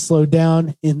to slow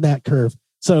down in that curve.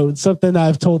 So something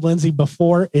I've told Lindsay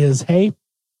before is, hey,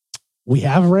 we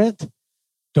have rent.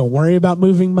 Don't worry about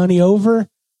moving money over.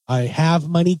 I have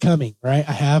money coming, right?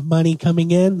 I have money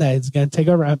coming in that is going to take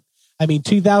over.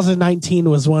 2019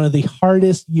 was one of the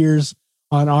hardest years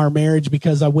on our marriage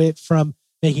because I went from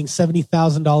making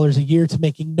 $70,000 a year to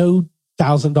making no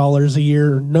 $1,000 a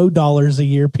year or no dollars a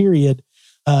year, period,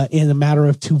 in a matter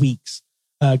of 2 weeks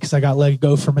because I got let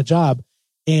go from a job.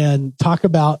 And talk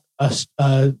about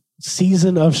a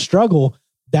season of struggle.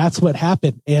 That's what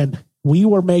happened. And we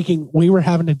were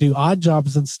having to do odd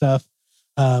jobs and stuff.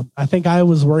 I think I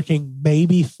was working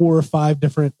maybe 4 or 5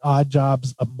 different odd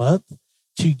jobs a month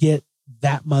to get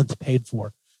that month paid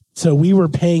for. So we were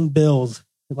paying bills,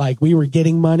 like we were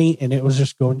getting money and it was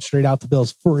just going straight out the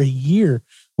bills. For a year,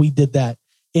 we did that.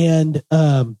 And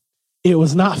it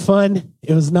was not fun.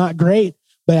 It was not great.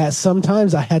 But at some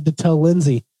times I had to tell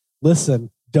Lindsay,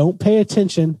 listen, don't pay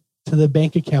attention to the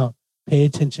bank account. Pay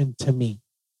attention to me.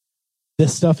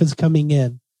 This stuff is coming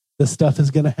in. This stuff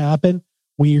is going to happen.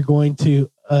 We are going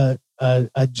to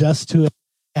adjust to it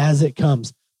as it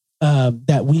comes.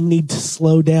 That we need to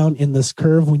slow down in this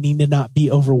curve. We need to not be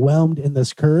overwhelmed in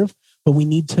this curve, but we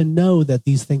need to know that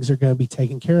these things are going to be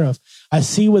taken care of. I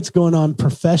see what's going on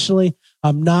professionally.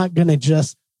 I'm not going to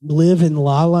just live in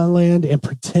la la land and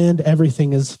pretend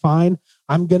everything is fine.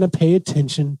 I'm going to pay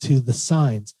attention to the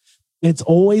signs. It's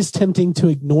always tempting to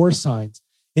ignore signs.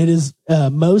 It is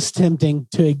most tempting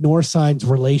to ignore signs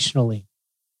relationally.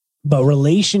 But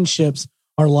relationships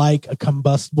are like a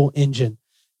combustible engine.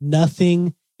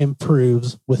 Nothing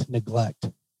improves with neglect.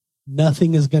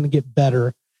 Nothing is going to get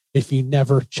better if you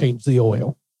never change the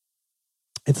oil.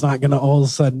 It's not going to all of a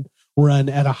sudden run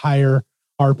at a higher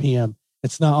RPM.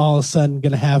 It's not all of a sudden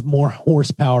going to have more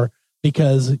horsepower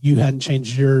because you hadn't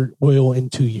changed your oil in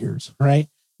 2 years, right?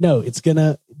 No,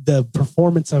 the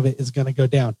performance of it is going to go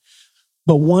down.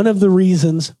 But one of the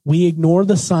reasons we ignore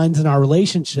the signs in our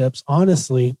relationships,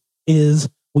 honestly, is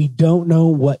we don't know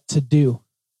what to do.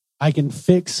 I can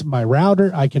fix my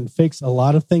router. I can fix a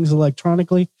lot of things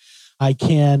electronically. I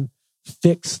can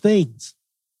fix things.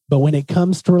 But when it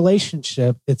comes to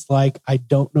relationship, it's like, I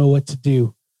don't know what to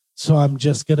do. So I'm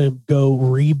just going to go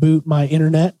reboot my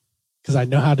internet because I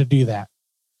know how to do that.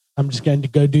 I'm just going to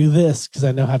go do this because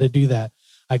I know how to do that.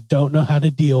 I don't know how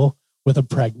to deal with a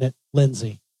pregnant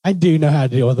Lindsay. I do know how to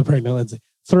deal with a pregnant Lindsay.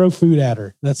 Throw food at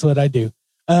her. That's what I do.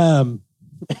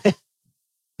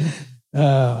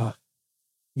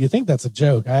 You think that's a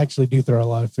joke. I actually do throw a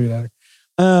lot of food at her.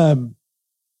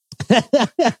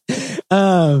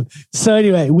 So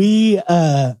anyway,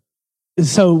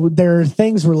 so there are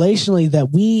things relationally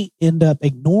that we end up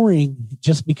ignoring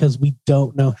just because we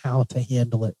don't know how to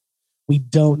handle it. We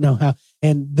don't know how.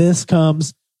 And this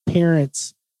comes,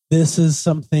 parents, this is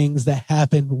some things that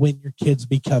happen when your kids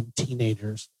become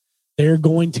teenagers. They're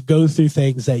going to go through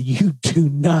things that you do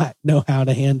not know how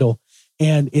to handle.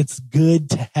 And it's good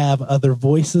to have other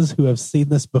voices who have seen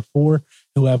this before,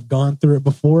 who have gone through it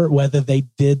before, whether they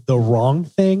did the wrong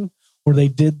thing or they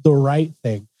did the right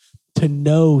thing, to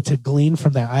know, to glean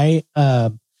from that.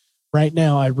 Right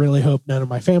now, I really hope none of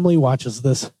my family watches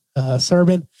this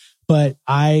sermon, but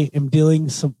I am dealing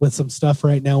with some stuff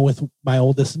right now with my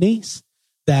oldest niece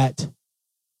that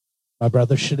my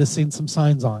brother should have seen some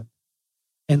signs on.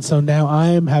 And so now I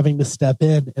am having to step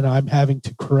in and I'm having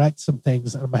to correct some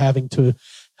things. I'm having to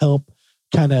help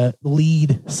kind of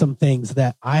lead some things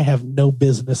that I have no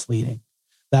business leading,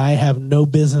 that I have no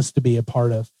business to be a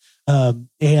part of.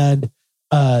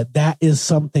 That is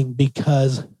something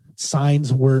because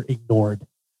signs were ignored,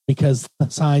 because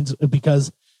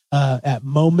at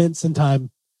moments in time,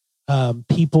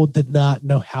 people did not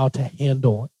know how to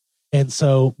handle it. And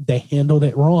so they handled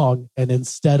it wrong. And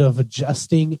instead of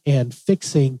adjusting and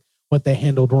fixing what they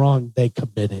handled wrong, they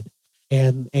committed.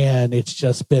 And it's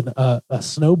just been a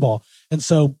snowball. And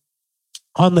so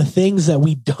on the things that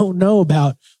we don't know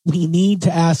about, we need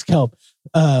to ask help.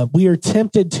 We are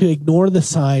tempted to ignore the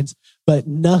signs, but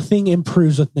nothing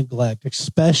improves with neglect,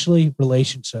 especially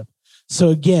relationship. So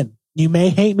again, you may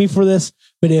hate me for this,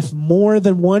 but if more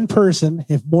than one person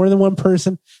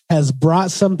has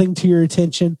brought something to your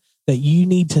attention that you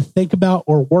need to think about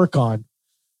or work on,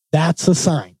 that's a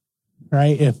sign,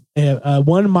 right? If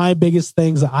one of my biggest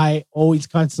things that I always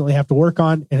constantly have to work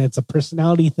on, and it's a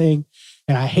personality thing,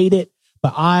 and I hate it,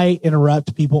 but I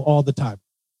interrupt people all the time.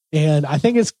 And I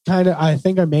think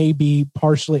I may be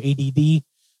partially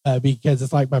ADD because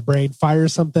it's like my brain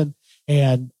fires something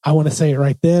and I want to say it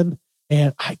right then.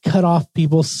 And I cut off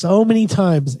people so many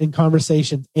times in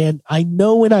conversations. And I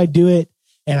know when I do it,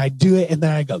 and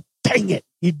then I go, dang it,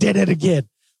 you did it again.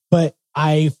 But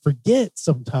I forget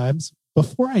sometimes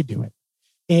before I do it.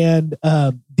 And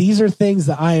these are things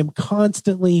that I am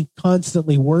constantly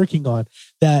working on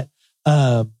that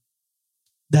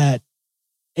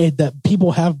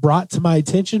people have brought to my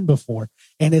attention before.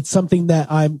 And it's something that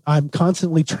I'm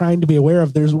constantly trying to be aware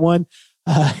of. There's one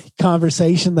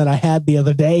conversation that I had the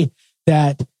other day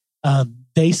that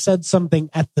they said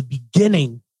something at the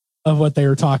beginning of what they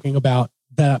were talking about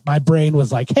that my brain was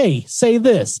like, hey, say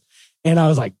this. And I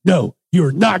was like, no,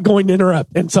 you're not going to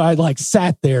interrupt. And so I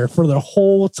sat there for the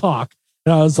whole talk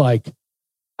and I was like,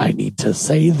 I need to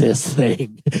say this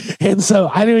thing. And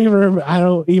so I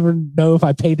don't even know if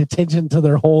I paid attention to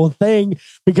their whole thing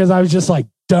because I was just like,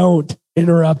 don't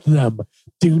interrupt them.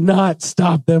 Do not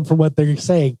stop them from what they're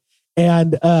saying.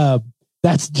 And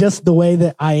that's just the way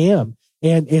that I am.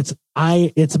 And it's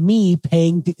me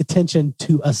paying attention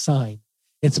to a sign.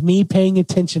 It's me paying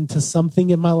attention to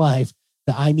something in my life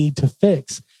that I need to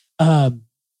fix.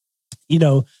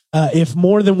 If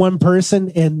more than one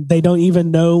person and they don't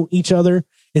even know each other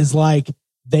is like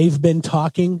they've been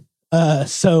talking.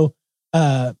 So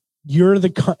you're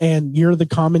the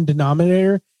common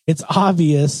denominator. It's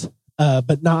obvious,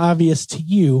 but not obvious to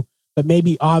you, but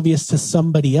maybe obvious to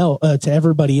somebody else, to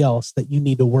everybody else, that you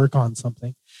need to work on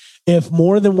something. If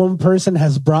more than one person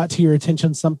has brought to your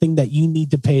attention something that you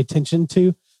need to pay attention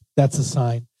to, that's a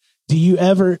sign. Have you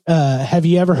ever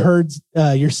heard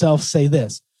yourself say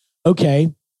this?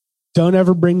 Okay, don't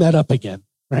ever bring that up again,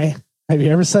 right? Have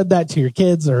you ever said that to your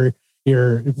kids or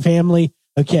your family?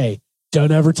 Okay,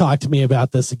 don't ever talk to me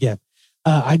about this again.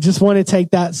 I just want to take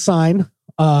that sign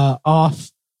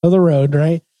off of the road,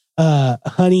 right?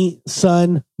 Honey,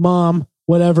 son, mom,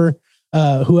 whatever,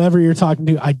 whoever you're talking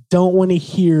to, I don't want to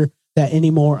hear that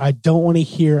anymore. I don't want to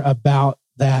hear about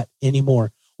that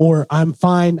anymore. Or I'm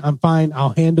fine.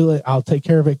 I'll handle it. I'll take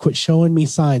care of it. Quit showing me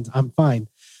signs. I'm fine.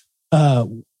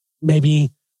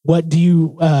 Maybe what do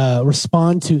you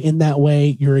respond to in that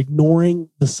way? You're ignoring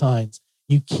the signs.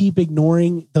 You keep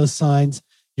ignoring those signs.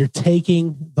 You're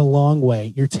taking the long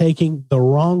way. You're taking the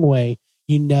wrong way.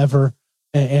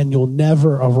 You'll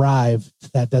never arrive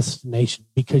to that destination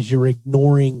because you're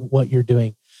ignoring what you're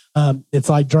doing. It's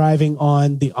like driving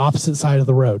on the opposite side of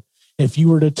the road. If you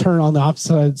were to turn on the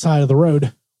opposite side of the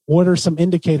road, what are some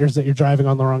indicators that you're driving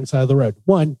on the wrong side of the road?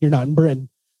 One, you're not in Britain,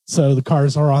 so the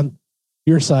cars are on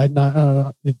your side,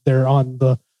 not they're on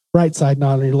the right side,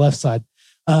 not on your left side.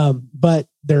 But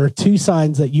there are two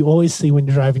signs that you always see when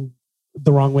you're driving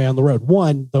the wrong way on the road.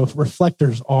 One, the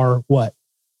reflectors are what?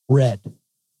 Red.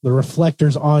 The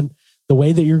reflectors on the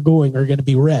way that you're going are going to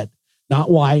be red, not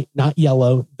white, not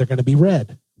yellow. They're going to be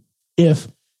red. If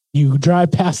you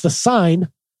drive past the sign,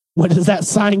 what is that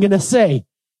sign going to say?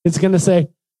 It's going to say,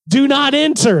 do not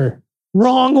enter,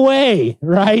 wrong way,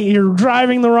 right? You're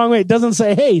driving the wrong way. It doesn't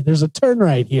say, hey, there's a turn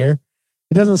right here.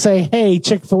 It doesn't say, hey,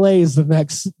 Chick-fil-A is the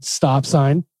next stop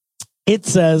sign. It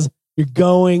says you're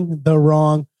going the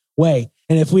wrong way.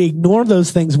 And if we ignore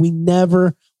those things, we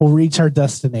never will reach our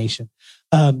destination.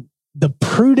 The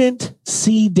prudent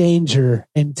see danger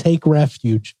and take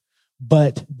refuge,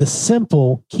 but the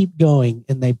simple keep going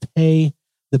and they pay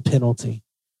the penalty.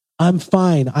 I'm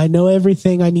fine. I know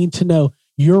everything I need to know.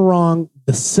 You're wrong.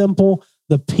 The simple,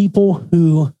 the people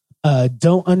who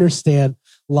don't understand,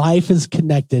 life is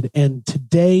connected, and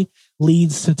today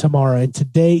leads to tomorrow, and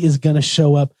today is going to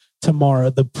show up tomorrow.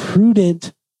 The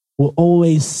prudent will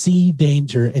always see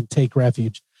danger and take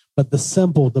refuge, but the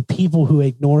simple, the people who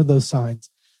ignore those signs,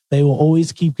 they will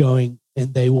always keep going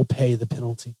and they will pay the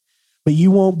penalty. But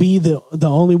you won't be the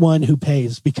only one who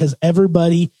pays, because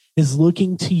everybody is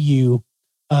looking to you,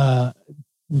 to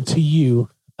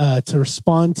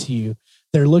respond to you.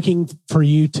 They're looking for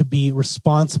you to be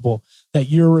responsible, that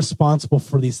you're responsible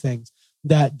for these things,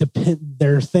 that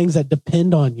there are things that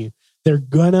depend on you. They're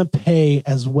going to pay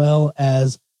as well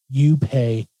as you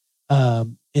pay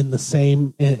in the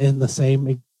same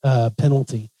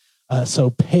penalty. So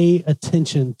pay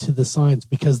attention to the signs,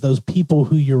 because those people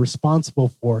who you're responsible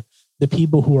for, the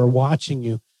people who are watching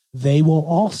you, they will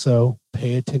also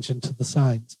pay attention to the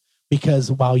signs.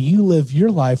 Because while you live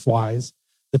your life wise,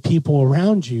 the people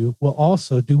around you will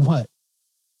also do what?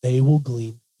 They will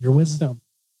glean your wisdom.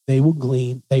 They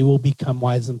will become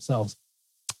wise themselves.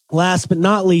 Last but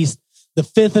not least, the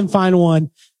fifth and final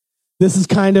one. This is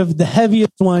kind of the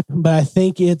heaviest one, but I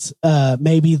think it's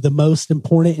maybe the most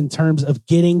important in terms of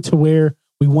getting to where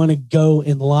we want to go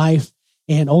in life,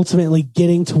 and ultimately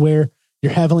getting to where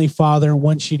your Heavenly Father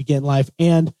wants you to get in life,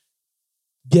 and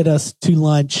get us to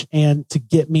lunch, and to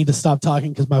get me to stop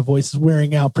talking because my voice is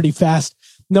wearing out pretty fast.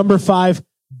 Number 5,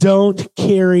 don't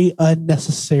carry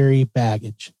unnecessary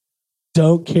baggage.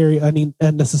 Don't carry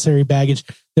unnecessary baggage.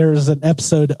 There's an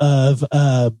episode of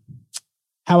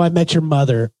How I Met Your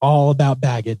Mother all about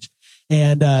baggage.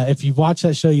 And if you've watched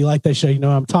that show, you like that show, you know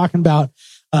what I'm talking about.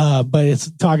 But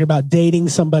it's talking about dating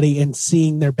somebody and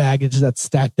seeing their baggage that's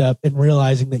stacked up and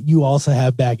realizing that you also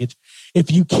have baggage.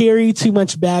 If you carry too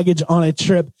much baggage on a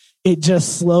trip, it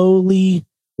just slowly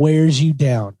wears you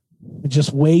down. It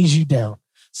just weighs you down.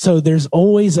 So there's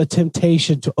always a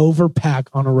temptation to overpack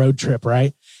on a road trip,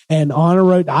 right? And on a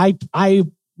road,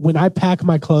 when I pack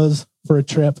my clothes for a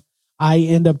trip, I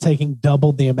end up taking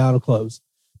double the amount of clothes.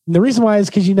 And the reason why is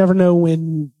because you never know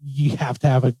when you have to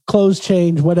have a clothes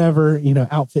change, whatever,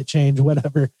 outfit change,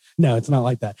 whatever. No, it's not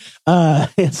like that.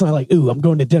 It's not like, ooh, I'm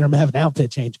going to dinner, I'm having an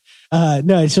outfit change.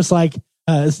 No, it's just like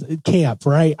camp,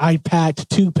 right? I packed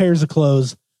 2 pairs of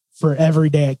clothes for every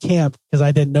day at camp because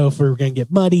I didn't know if we were going to get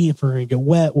muddy, if we were going to get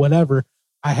wet, whatever.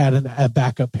 I had a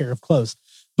backup pair of clothes.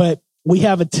 But we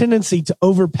have a tendency to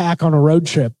overpack on a road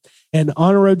trip. And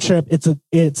on a road trip,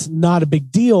 it's not a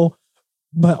big deal.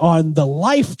 But on the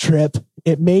life trip,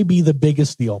 it may be the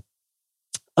biggest deal.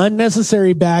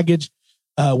 Unnecessary baggage.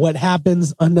 What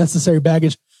happens? Unnecessary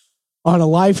baggage on a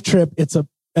life trip. It's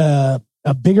a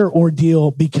bigger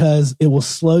ordeal because it will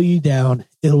slow you down.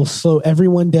 It will slow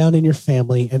everyone down in your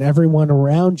family, and everyone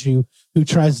around you who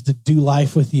tries to do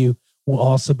life with you will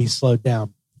also be slowed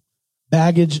down.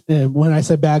 Baggage. And when I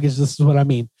say baggage, this is what I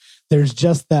mean. There's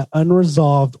just that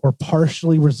unresolved or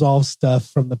partially resolved stuff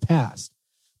from the past.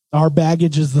 Our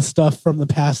baggage is the stuff from the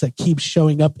past that keeps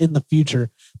showing up in the future,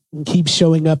 and keeps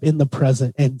showing up in the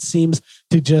present, and seems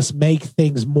to just make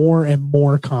things more and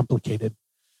more complicated.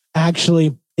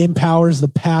 Actually empowers the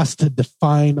past to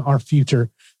define our future.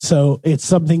 So it's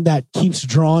something that keeps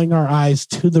drawing our eyes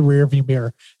to the rearview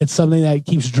mirror. It's something that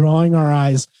keeps drawing our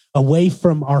eyes away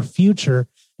from our future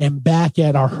and back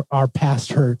at our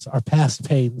past hurts, our past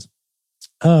pains.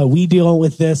 We deal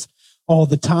with this all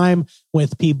the time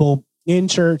with people in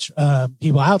church,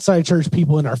 people outside church,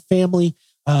 people in our family.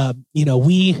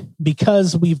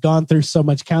 Because we've gone through so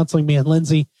much counseling, me and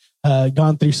Lindsay,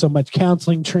 gone through so much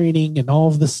counseling training and all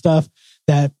of this stuff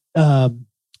that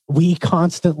we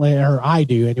constantly, or I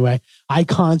do anyway, I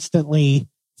constantly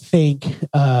think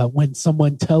when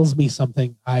someone tells me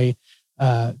something, I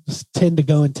tend to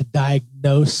go into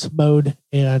diagnose mode,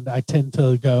 and I tend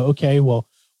to go, okay, well,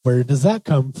 where does that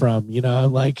come from?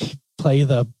 Like play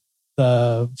the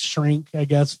shrink, I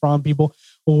guess, from people.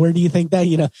 Well, where do you think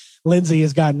that, Lindsay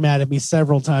has gotten mad at me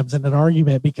several times in an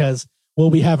argument because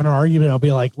we'll be having an argument. I'll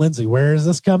be like, Lindsay, where is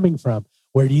this coming from?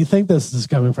 Where do you think this is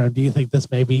coming from? Do you think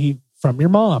this may be from your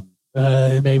mom?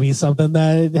 Maybe something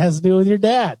that has to do with your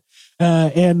dad.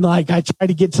 And like, I try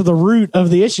to get to the root of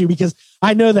the issue because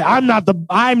I know that I'm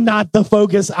not the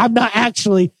focus. I'm not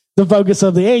actually the focus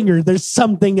of the anger. There's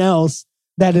something else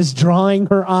that is drawing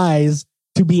her eyes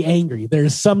to be angry.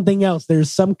 There's something else.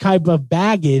 There's some type of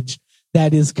baggage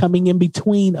that is coming in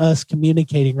between us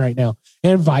communicating right now,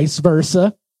 and vice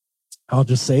versa. I'll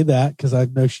just say that because I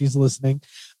know she's listening.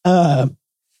 But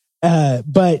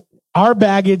our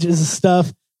baggage is the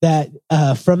stuff that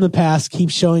from the past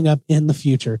keeps showing up in the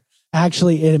future.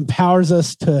 Actually, it empowers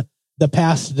us to the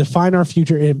past to define our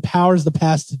future. It empowers the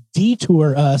past to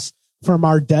detour us from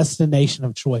our destination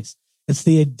of choice. It's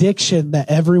the addiction that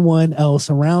everyone else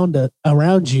around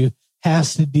you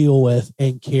has to deal with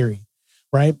and carry,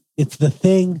 right? It's the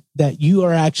thing that you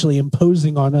are actually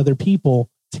imposing on other people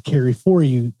to carry for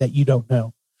you that you don't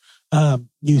know.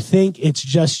 You think it's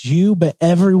just you, but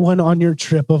everyone on your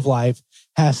trip of life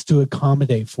has to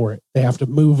accommodate for it. They have to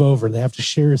move over. They have to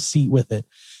share a seat with it.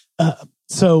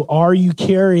 So are you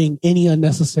carrying any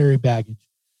unnecessary baggage?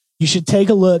 You should take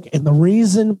a look. And the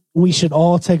reason we should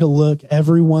all take a look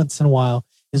every once in a while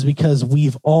is because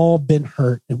we've all been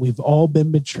hurt and we've all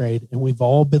been betrayed and we've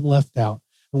all been left out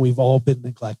and we've all been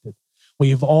neglected.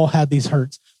 We've all had these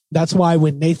hurts. That's why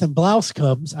when Nathan Blouse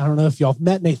comes, I don't know if y'all have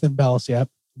met Nathan Blouse yet,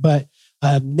 but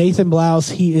Nathan Blouse,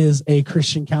 he is a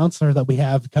Christian counselor that we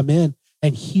have come in,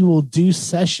 and he will do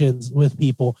sessions with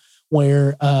people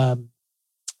where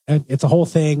it's a whole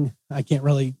thing. I can't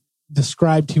really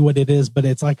describe to you what it is, but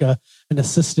it's like an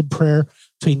assisted prayer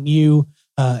between you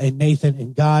and Nathan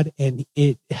and God, and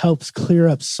it helps clear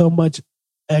up so much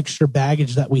extra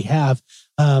baggage that we have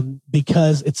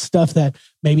because it's stuff that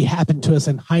maybe happened to us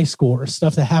in high school or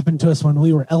stuff that happened to us when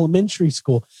we were elementary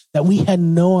school that we had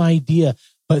no idea,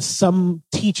 but some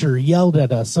teacher yelled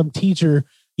at us, some teacher,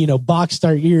 boxed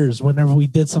our ears whenever we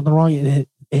did something wrong, and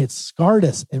it scarred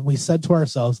us, and we said to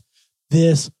ourselves,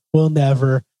 this will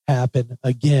never happen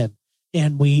again.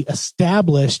 And we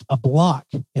established a block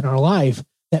in our life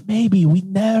that maybe we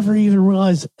never even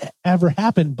realized ever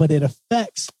happened, but it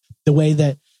affects the way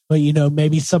that,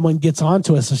 maybe someone gets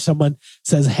onto us or someone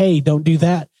says, hey, don't do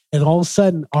that. And all of a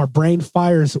sudden our brain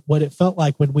fires what it felt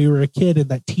like when we were a kid and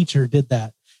that teacher did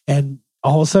that. And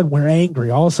all of a sudden we're angry.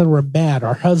 All of a sudden we're mad.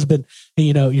 Our husband,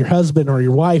 your husband or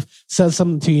your wife says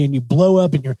something to you and you blow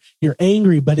up and you're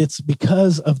angry, but it's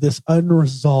because of this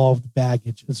unresolved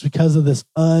baggage. It's because of this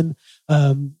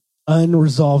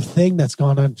unresolved thing that's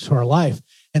gone on to our life.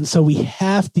 And so we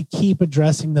have to keep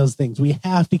addressing those things. We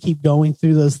have to keep going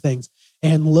through those things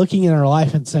and looking in our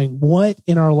life and saying, what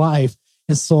in our life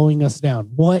is slowing us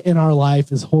down? What in our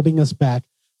life is holding us back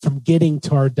from getting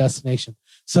to our destination?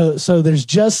 So there's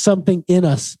just something in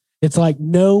us. It's like,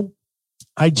 no,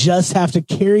 I just have to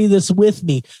carry this with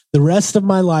me the rest of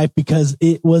my life because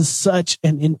it was such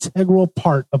an integral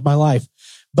part of my life.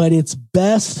 But it's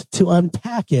best to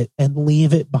unpack it and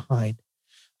leave it behind.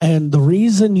 And the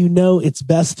reason it's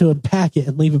best to unpack it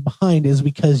and leave it behind is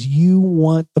because you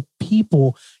want the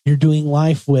people you're doing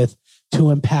life with to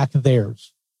unpack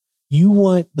theirs. You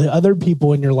want the other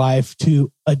people in your life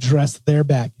to address their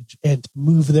baggage and to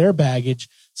move their baggage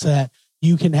so that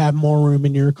you can have more room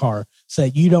in your car, so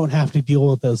that you don't have to deal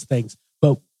with those things.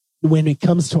 But when it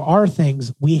comes to our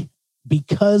things,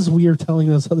 because we are telling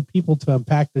those other people to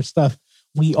unpack their stuff,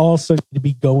 we also need to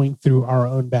be going through our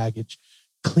own baggage,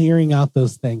 clearing out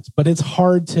those things. But it's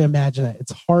hard to imagine that.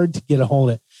 It's hard to get a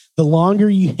hold of it. The longer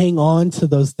you hang on to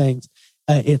those things,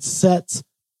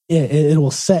 it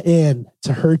will set in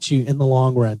to hurt you in the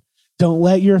long run. Don't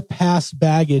let your past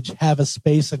baggage have a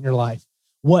space in your life.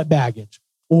 What baggage?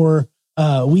 Or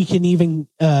we can even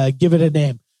give it a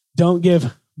name. Don't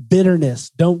give bitterness.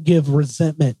 Don't give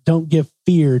resentment. Don't give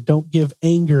fear. Don't give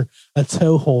anger a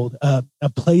toehold, a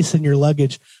place in your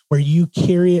luggage where you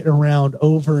carry it around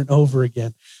over and over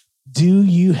again. Do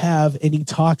you have any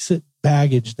toxic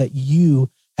baggage that you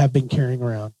have been carrying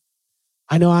around?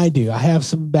 I know I do. I have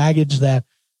some baggage that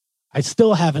I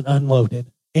still haven't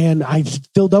unloaded, and I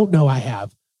still don't know I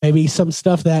have. Maybe some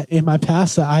stuff that in my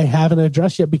past that I haven't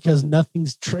addressed yet because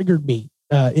nothing's triggered me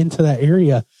into that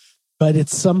area. But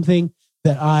it's something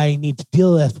that I need to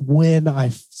deal with when I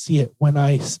see it, when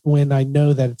I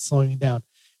know that it's slowing me down.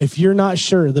 If you're not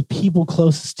sure, the people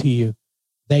closest to you,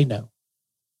 they know.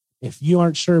 If you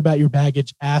aren't sure about your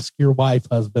baggage, ask your wife,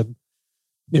 husband.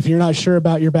 If you're not sure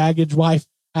about your baggage, wife,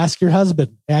 ask your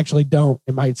husband. Actually, don't.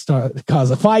 It might cause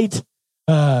a fight.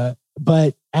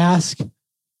 But ask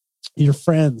your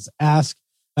friends, ask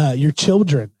your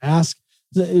children,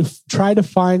 try to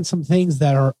find some things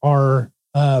that are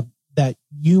that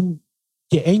you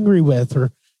get angry with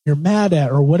or you're mad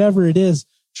at or whatever it is.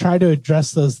 Try to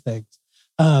address those things.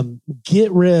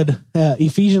 Get rid.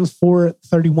 Ephesians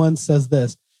 4:31 says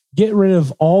this: get rid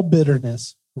of all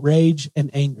bitterness, rage, and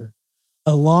anger,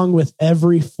 along with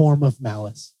every form of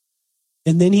malice.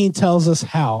 And then he tells us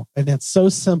how, and it's so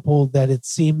simple that it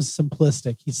seems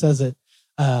simplistic. He says it,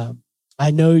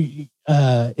 I know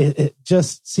it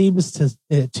just seems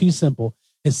too simple.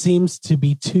 It seems to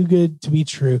be too good to be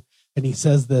true. And he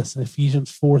says this in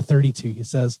Ephesians 4:32. He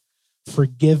says,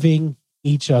 forgiving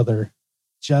each other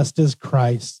just as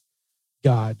Christ,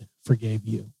 God, forgave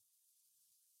you.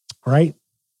 All right?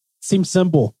 Seems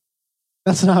simple.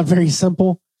 That's not very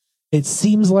simple. It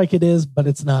seems like it is, but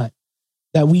it's not.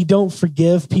 That we don't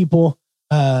forgive people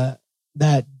that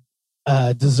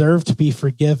deserve to be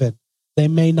forgiven. They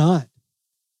may not.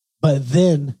 But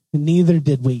then neither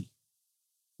did we.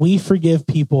 We forgive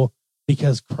people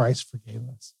because Christ forgave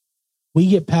us. We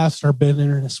get past our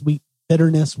bitterness. We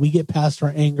get past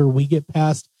our anger. We get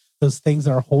past those things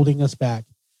that are holding us back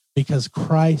because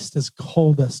Christ has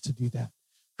called us to do that.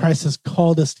 Christ has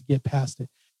called us to get past it.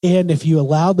 And if you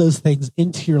allow those things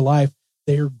into your life,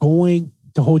 they are going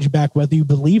to hold you back, whether you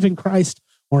believe in Christ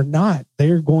or not.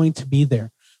 They're going to be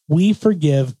there. We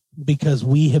forgive because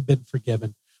we have been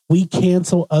forgiven. We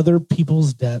cancel other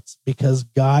people's debts because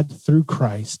God, through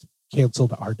Christ,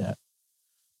 canceled our debt.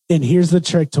 And here's the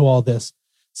trick to all this.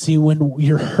 See, when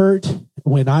you're hurt,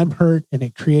 when I'm hurt, and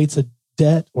it creates a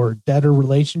debt or debtor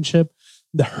relationship,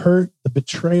 the hurt, the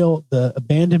betrayal, the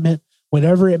abandonment,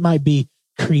 whatever it might be,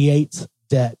 creates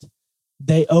debt.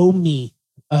 They owe me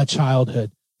a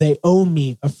childhood. They owe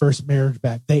me a first marriage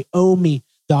back. They owe me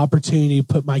the opportunity to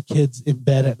put my kids in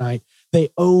bed at night. They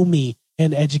owe me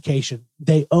an education.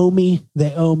 They owe me,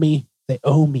 they owe me, they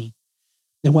owe me.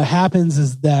 And what happens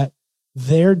is that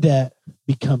their debt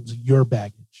becomes your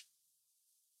baggage.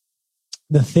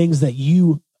 The things that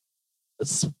you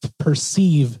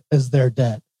perceive as their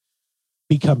debt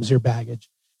becomes your baggage.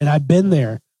 And I've been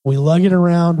there. We lug it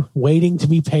around, waiting to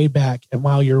be paid back. And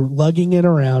while you're lugging it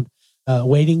around,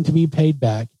 waiting to be paid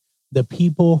back, the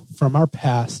people from our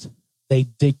past, they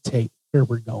dictate where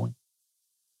we're going.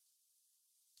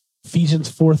 Ephesians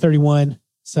 4:31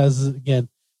 says again,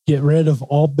 get rid of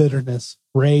all bitterness,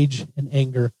 rage, and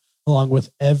anger, along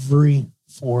with every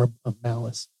form of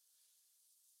malice.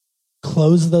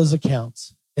 Close those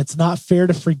accounts. It's not fair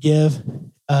to forgive.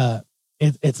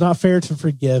 It's not fair to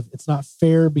forgive. It's not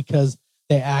fair because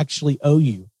they actually owe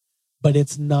you, but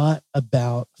it's not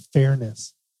about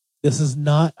fairness. This is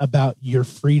not about your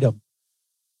freedom.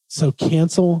 So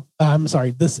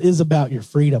this is about your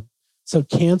freedom. So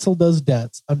cancel those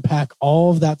debts, unpack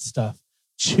all of that stuff.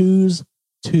 Choose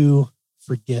to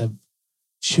forgive.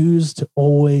 Choose to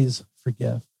always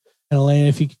forgive. And Elena,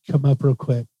 if you could come up real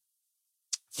quick.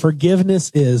 Forgiveness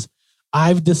is,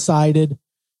 I've decided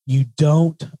you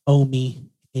don't owe me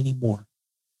anymore.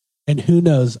 And who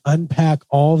knows, unpack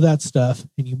all of that stuff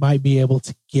and you might be able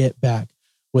to get by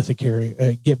with a carry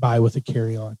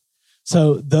on.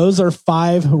 So those are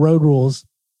 5 road rules.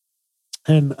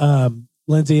 And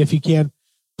Lindsay, if you can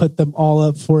put them all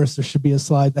up for us, there should be a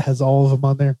slide that has all of them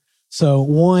on there. So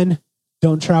 1,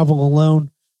 don't travel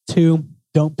alone. 2,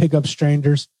 don't pick up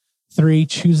strangers. 3,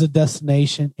 choose a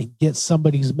destination and get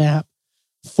somebody's map.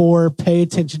 4, pay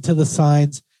attention to the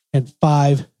signs. And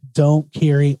 5, don't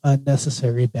carry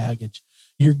unnecessary baggage.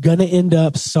 You're going to end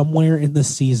up somewhere in the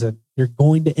season. You're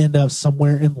going to end up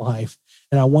somewhere in life.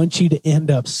 And I want you to end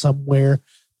up somewhere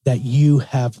that you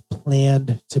have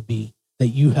planned to be, that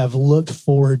you have looked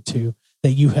forward to,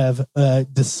 that you have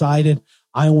decided,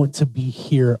 I want to be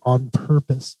here on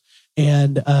purpose.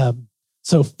 And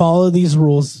so follow these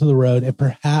rules to the road, and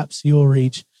perhaps you will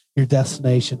reach your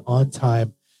destination on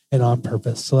time and on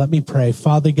purpose. So let me pray.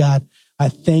 Father God, I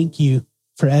thank you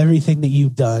for everything that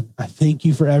you've done. I thank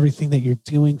you for everything that you're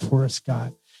doing for us,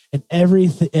 God. And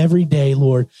every day,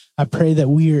 Lord, I pray that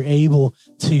we are able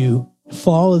to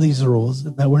follow these rules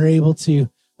and that we're able to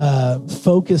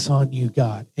focus on you,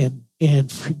 God,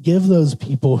 and forgive those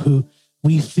people who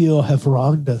we feel have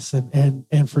wronged us,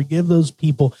 and forgive those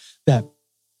people that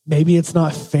maybe it's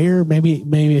not fair, maybe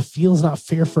it feels not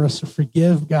fair for us to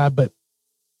forgive, God, but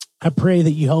I pray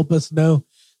that you help us know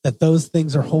that those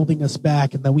things are holding us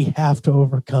back and that we have to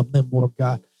overcome them, Lord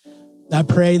God. I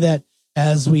pray that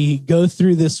as we go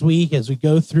through this week, as we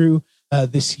go through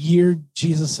this year,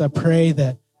 Jesus, I pray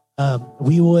that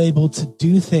we will able to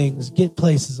do things, get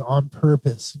places on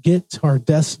purpose, get to our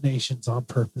destinations on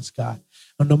purpose, God.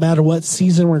 And no matter what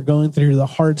season we're going through, the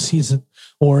hard season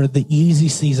or the easy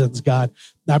seasons, God,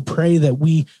 I pray that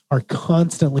we are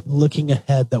constantly looking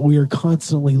ahead, that we are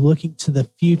constantly looking to the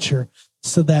future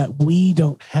so that we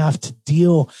don't have to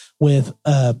deal with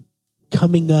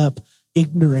coming up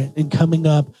ignorant and coming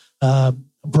up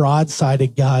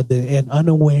broadsided, God, and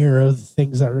unaware of the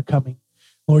things that are coming.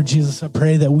 Lord Jesus, I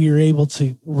pray that we are able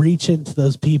to reach into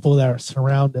those people that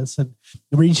surround us and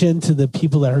reach into the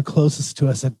people that are closest to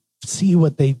us and see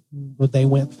what they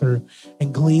went through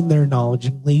and glean their knowledge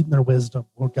and glean their wisdom,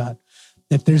 Lord God.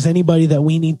 If there's anybody that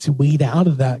we need to weed out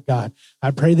of that, God,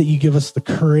 I pray that you give us the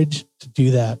courage to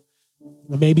do that.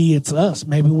 Maybe it's us.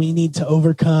 Maybe we need to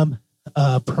overcome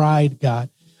pride, God.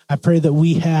 I pray that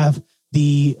we have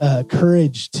the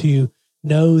courage to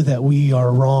know that we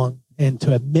are wrong and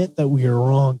to admit that we are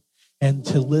wrong and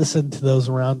to listen to those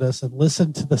around us and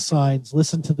listen to the signs,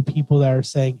 listen to the people that are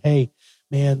saying, hey,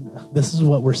 man, this is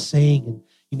what we're saying and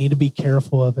you need to be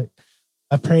careful of it.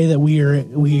 I pray that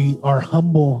we are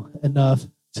humble enough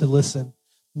to listen,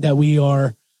 that we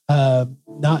are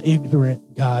not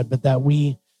ignorant, God, but that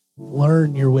we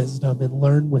learn your wisdom and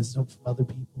learn wisdom from other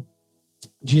people.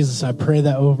 Jesus, I pray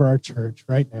that over our church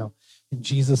right now. In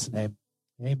Jesus' name,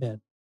 amen.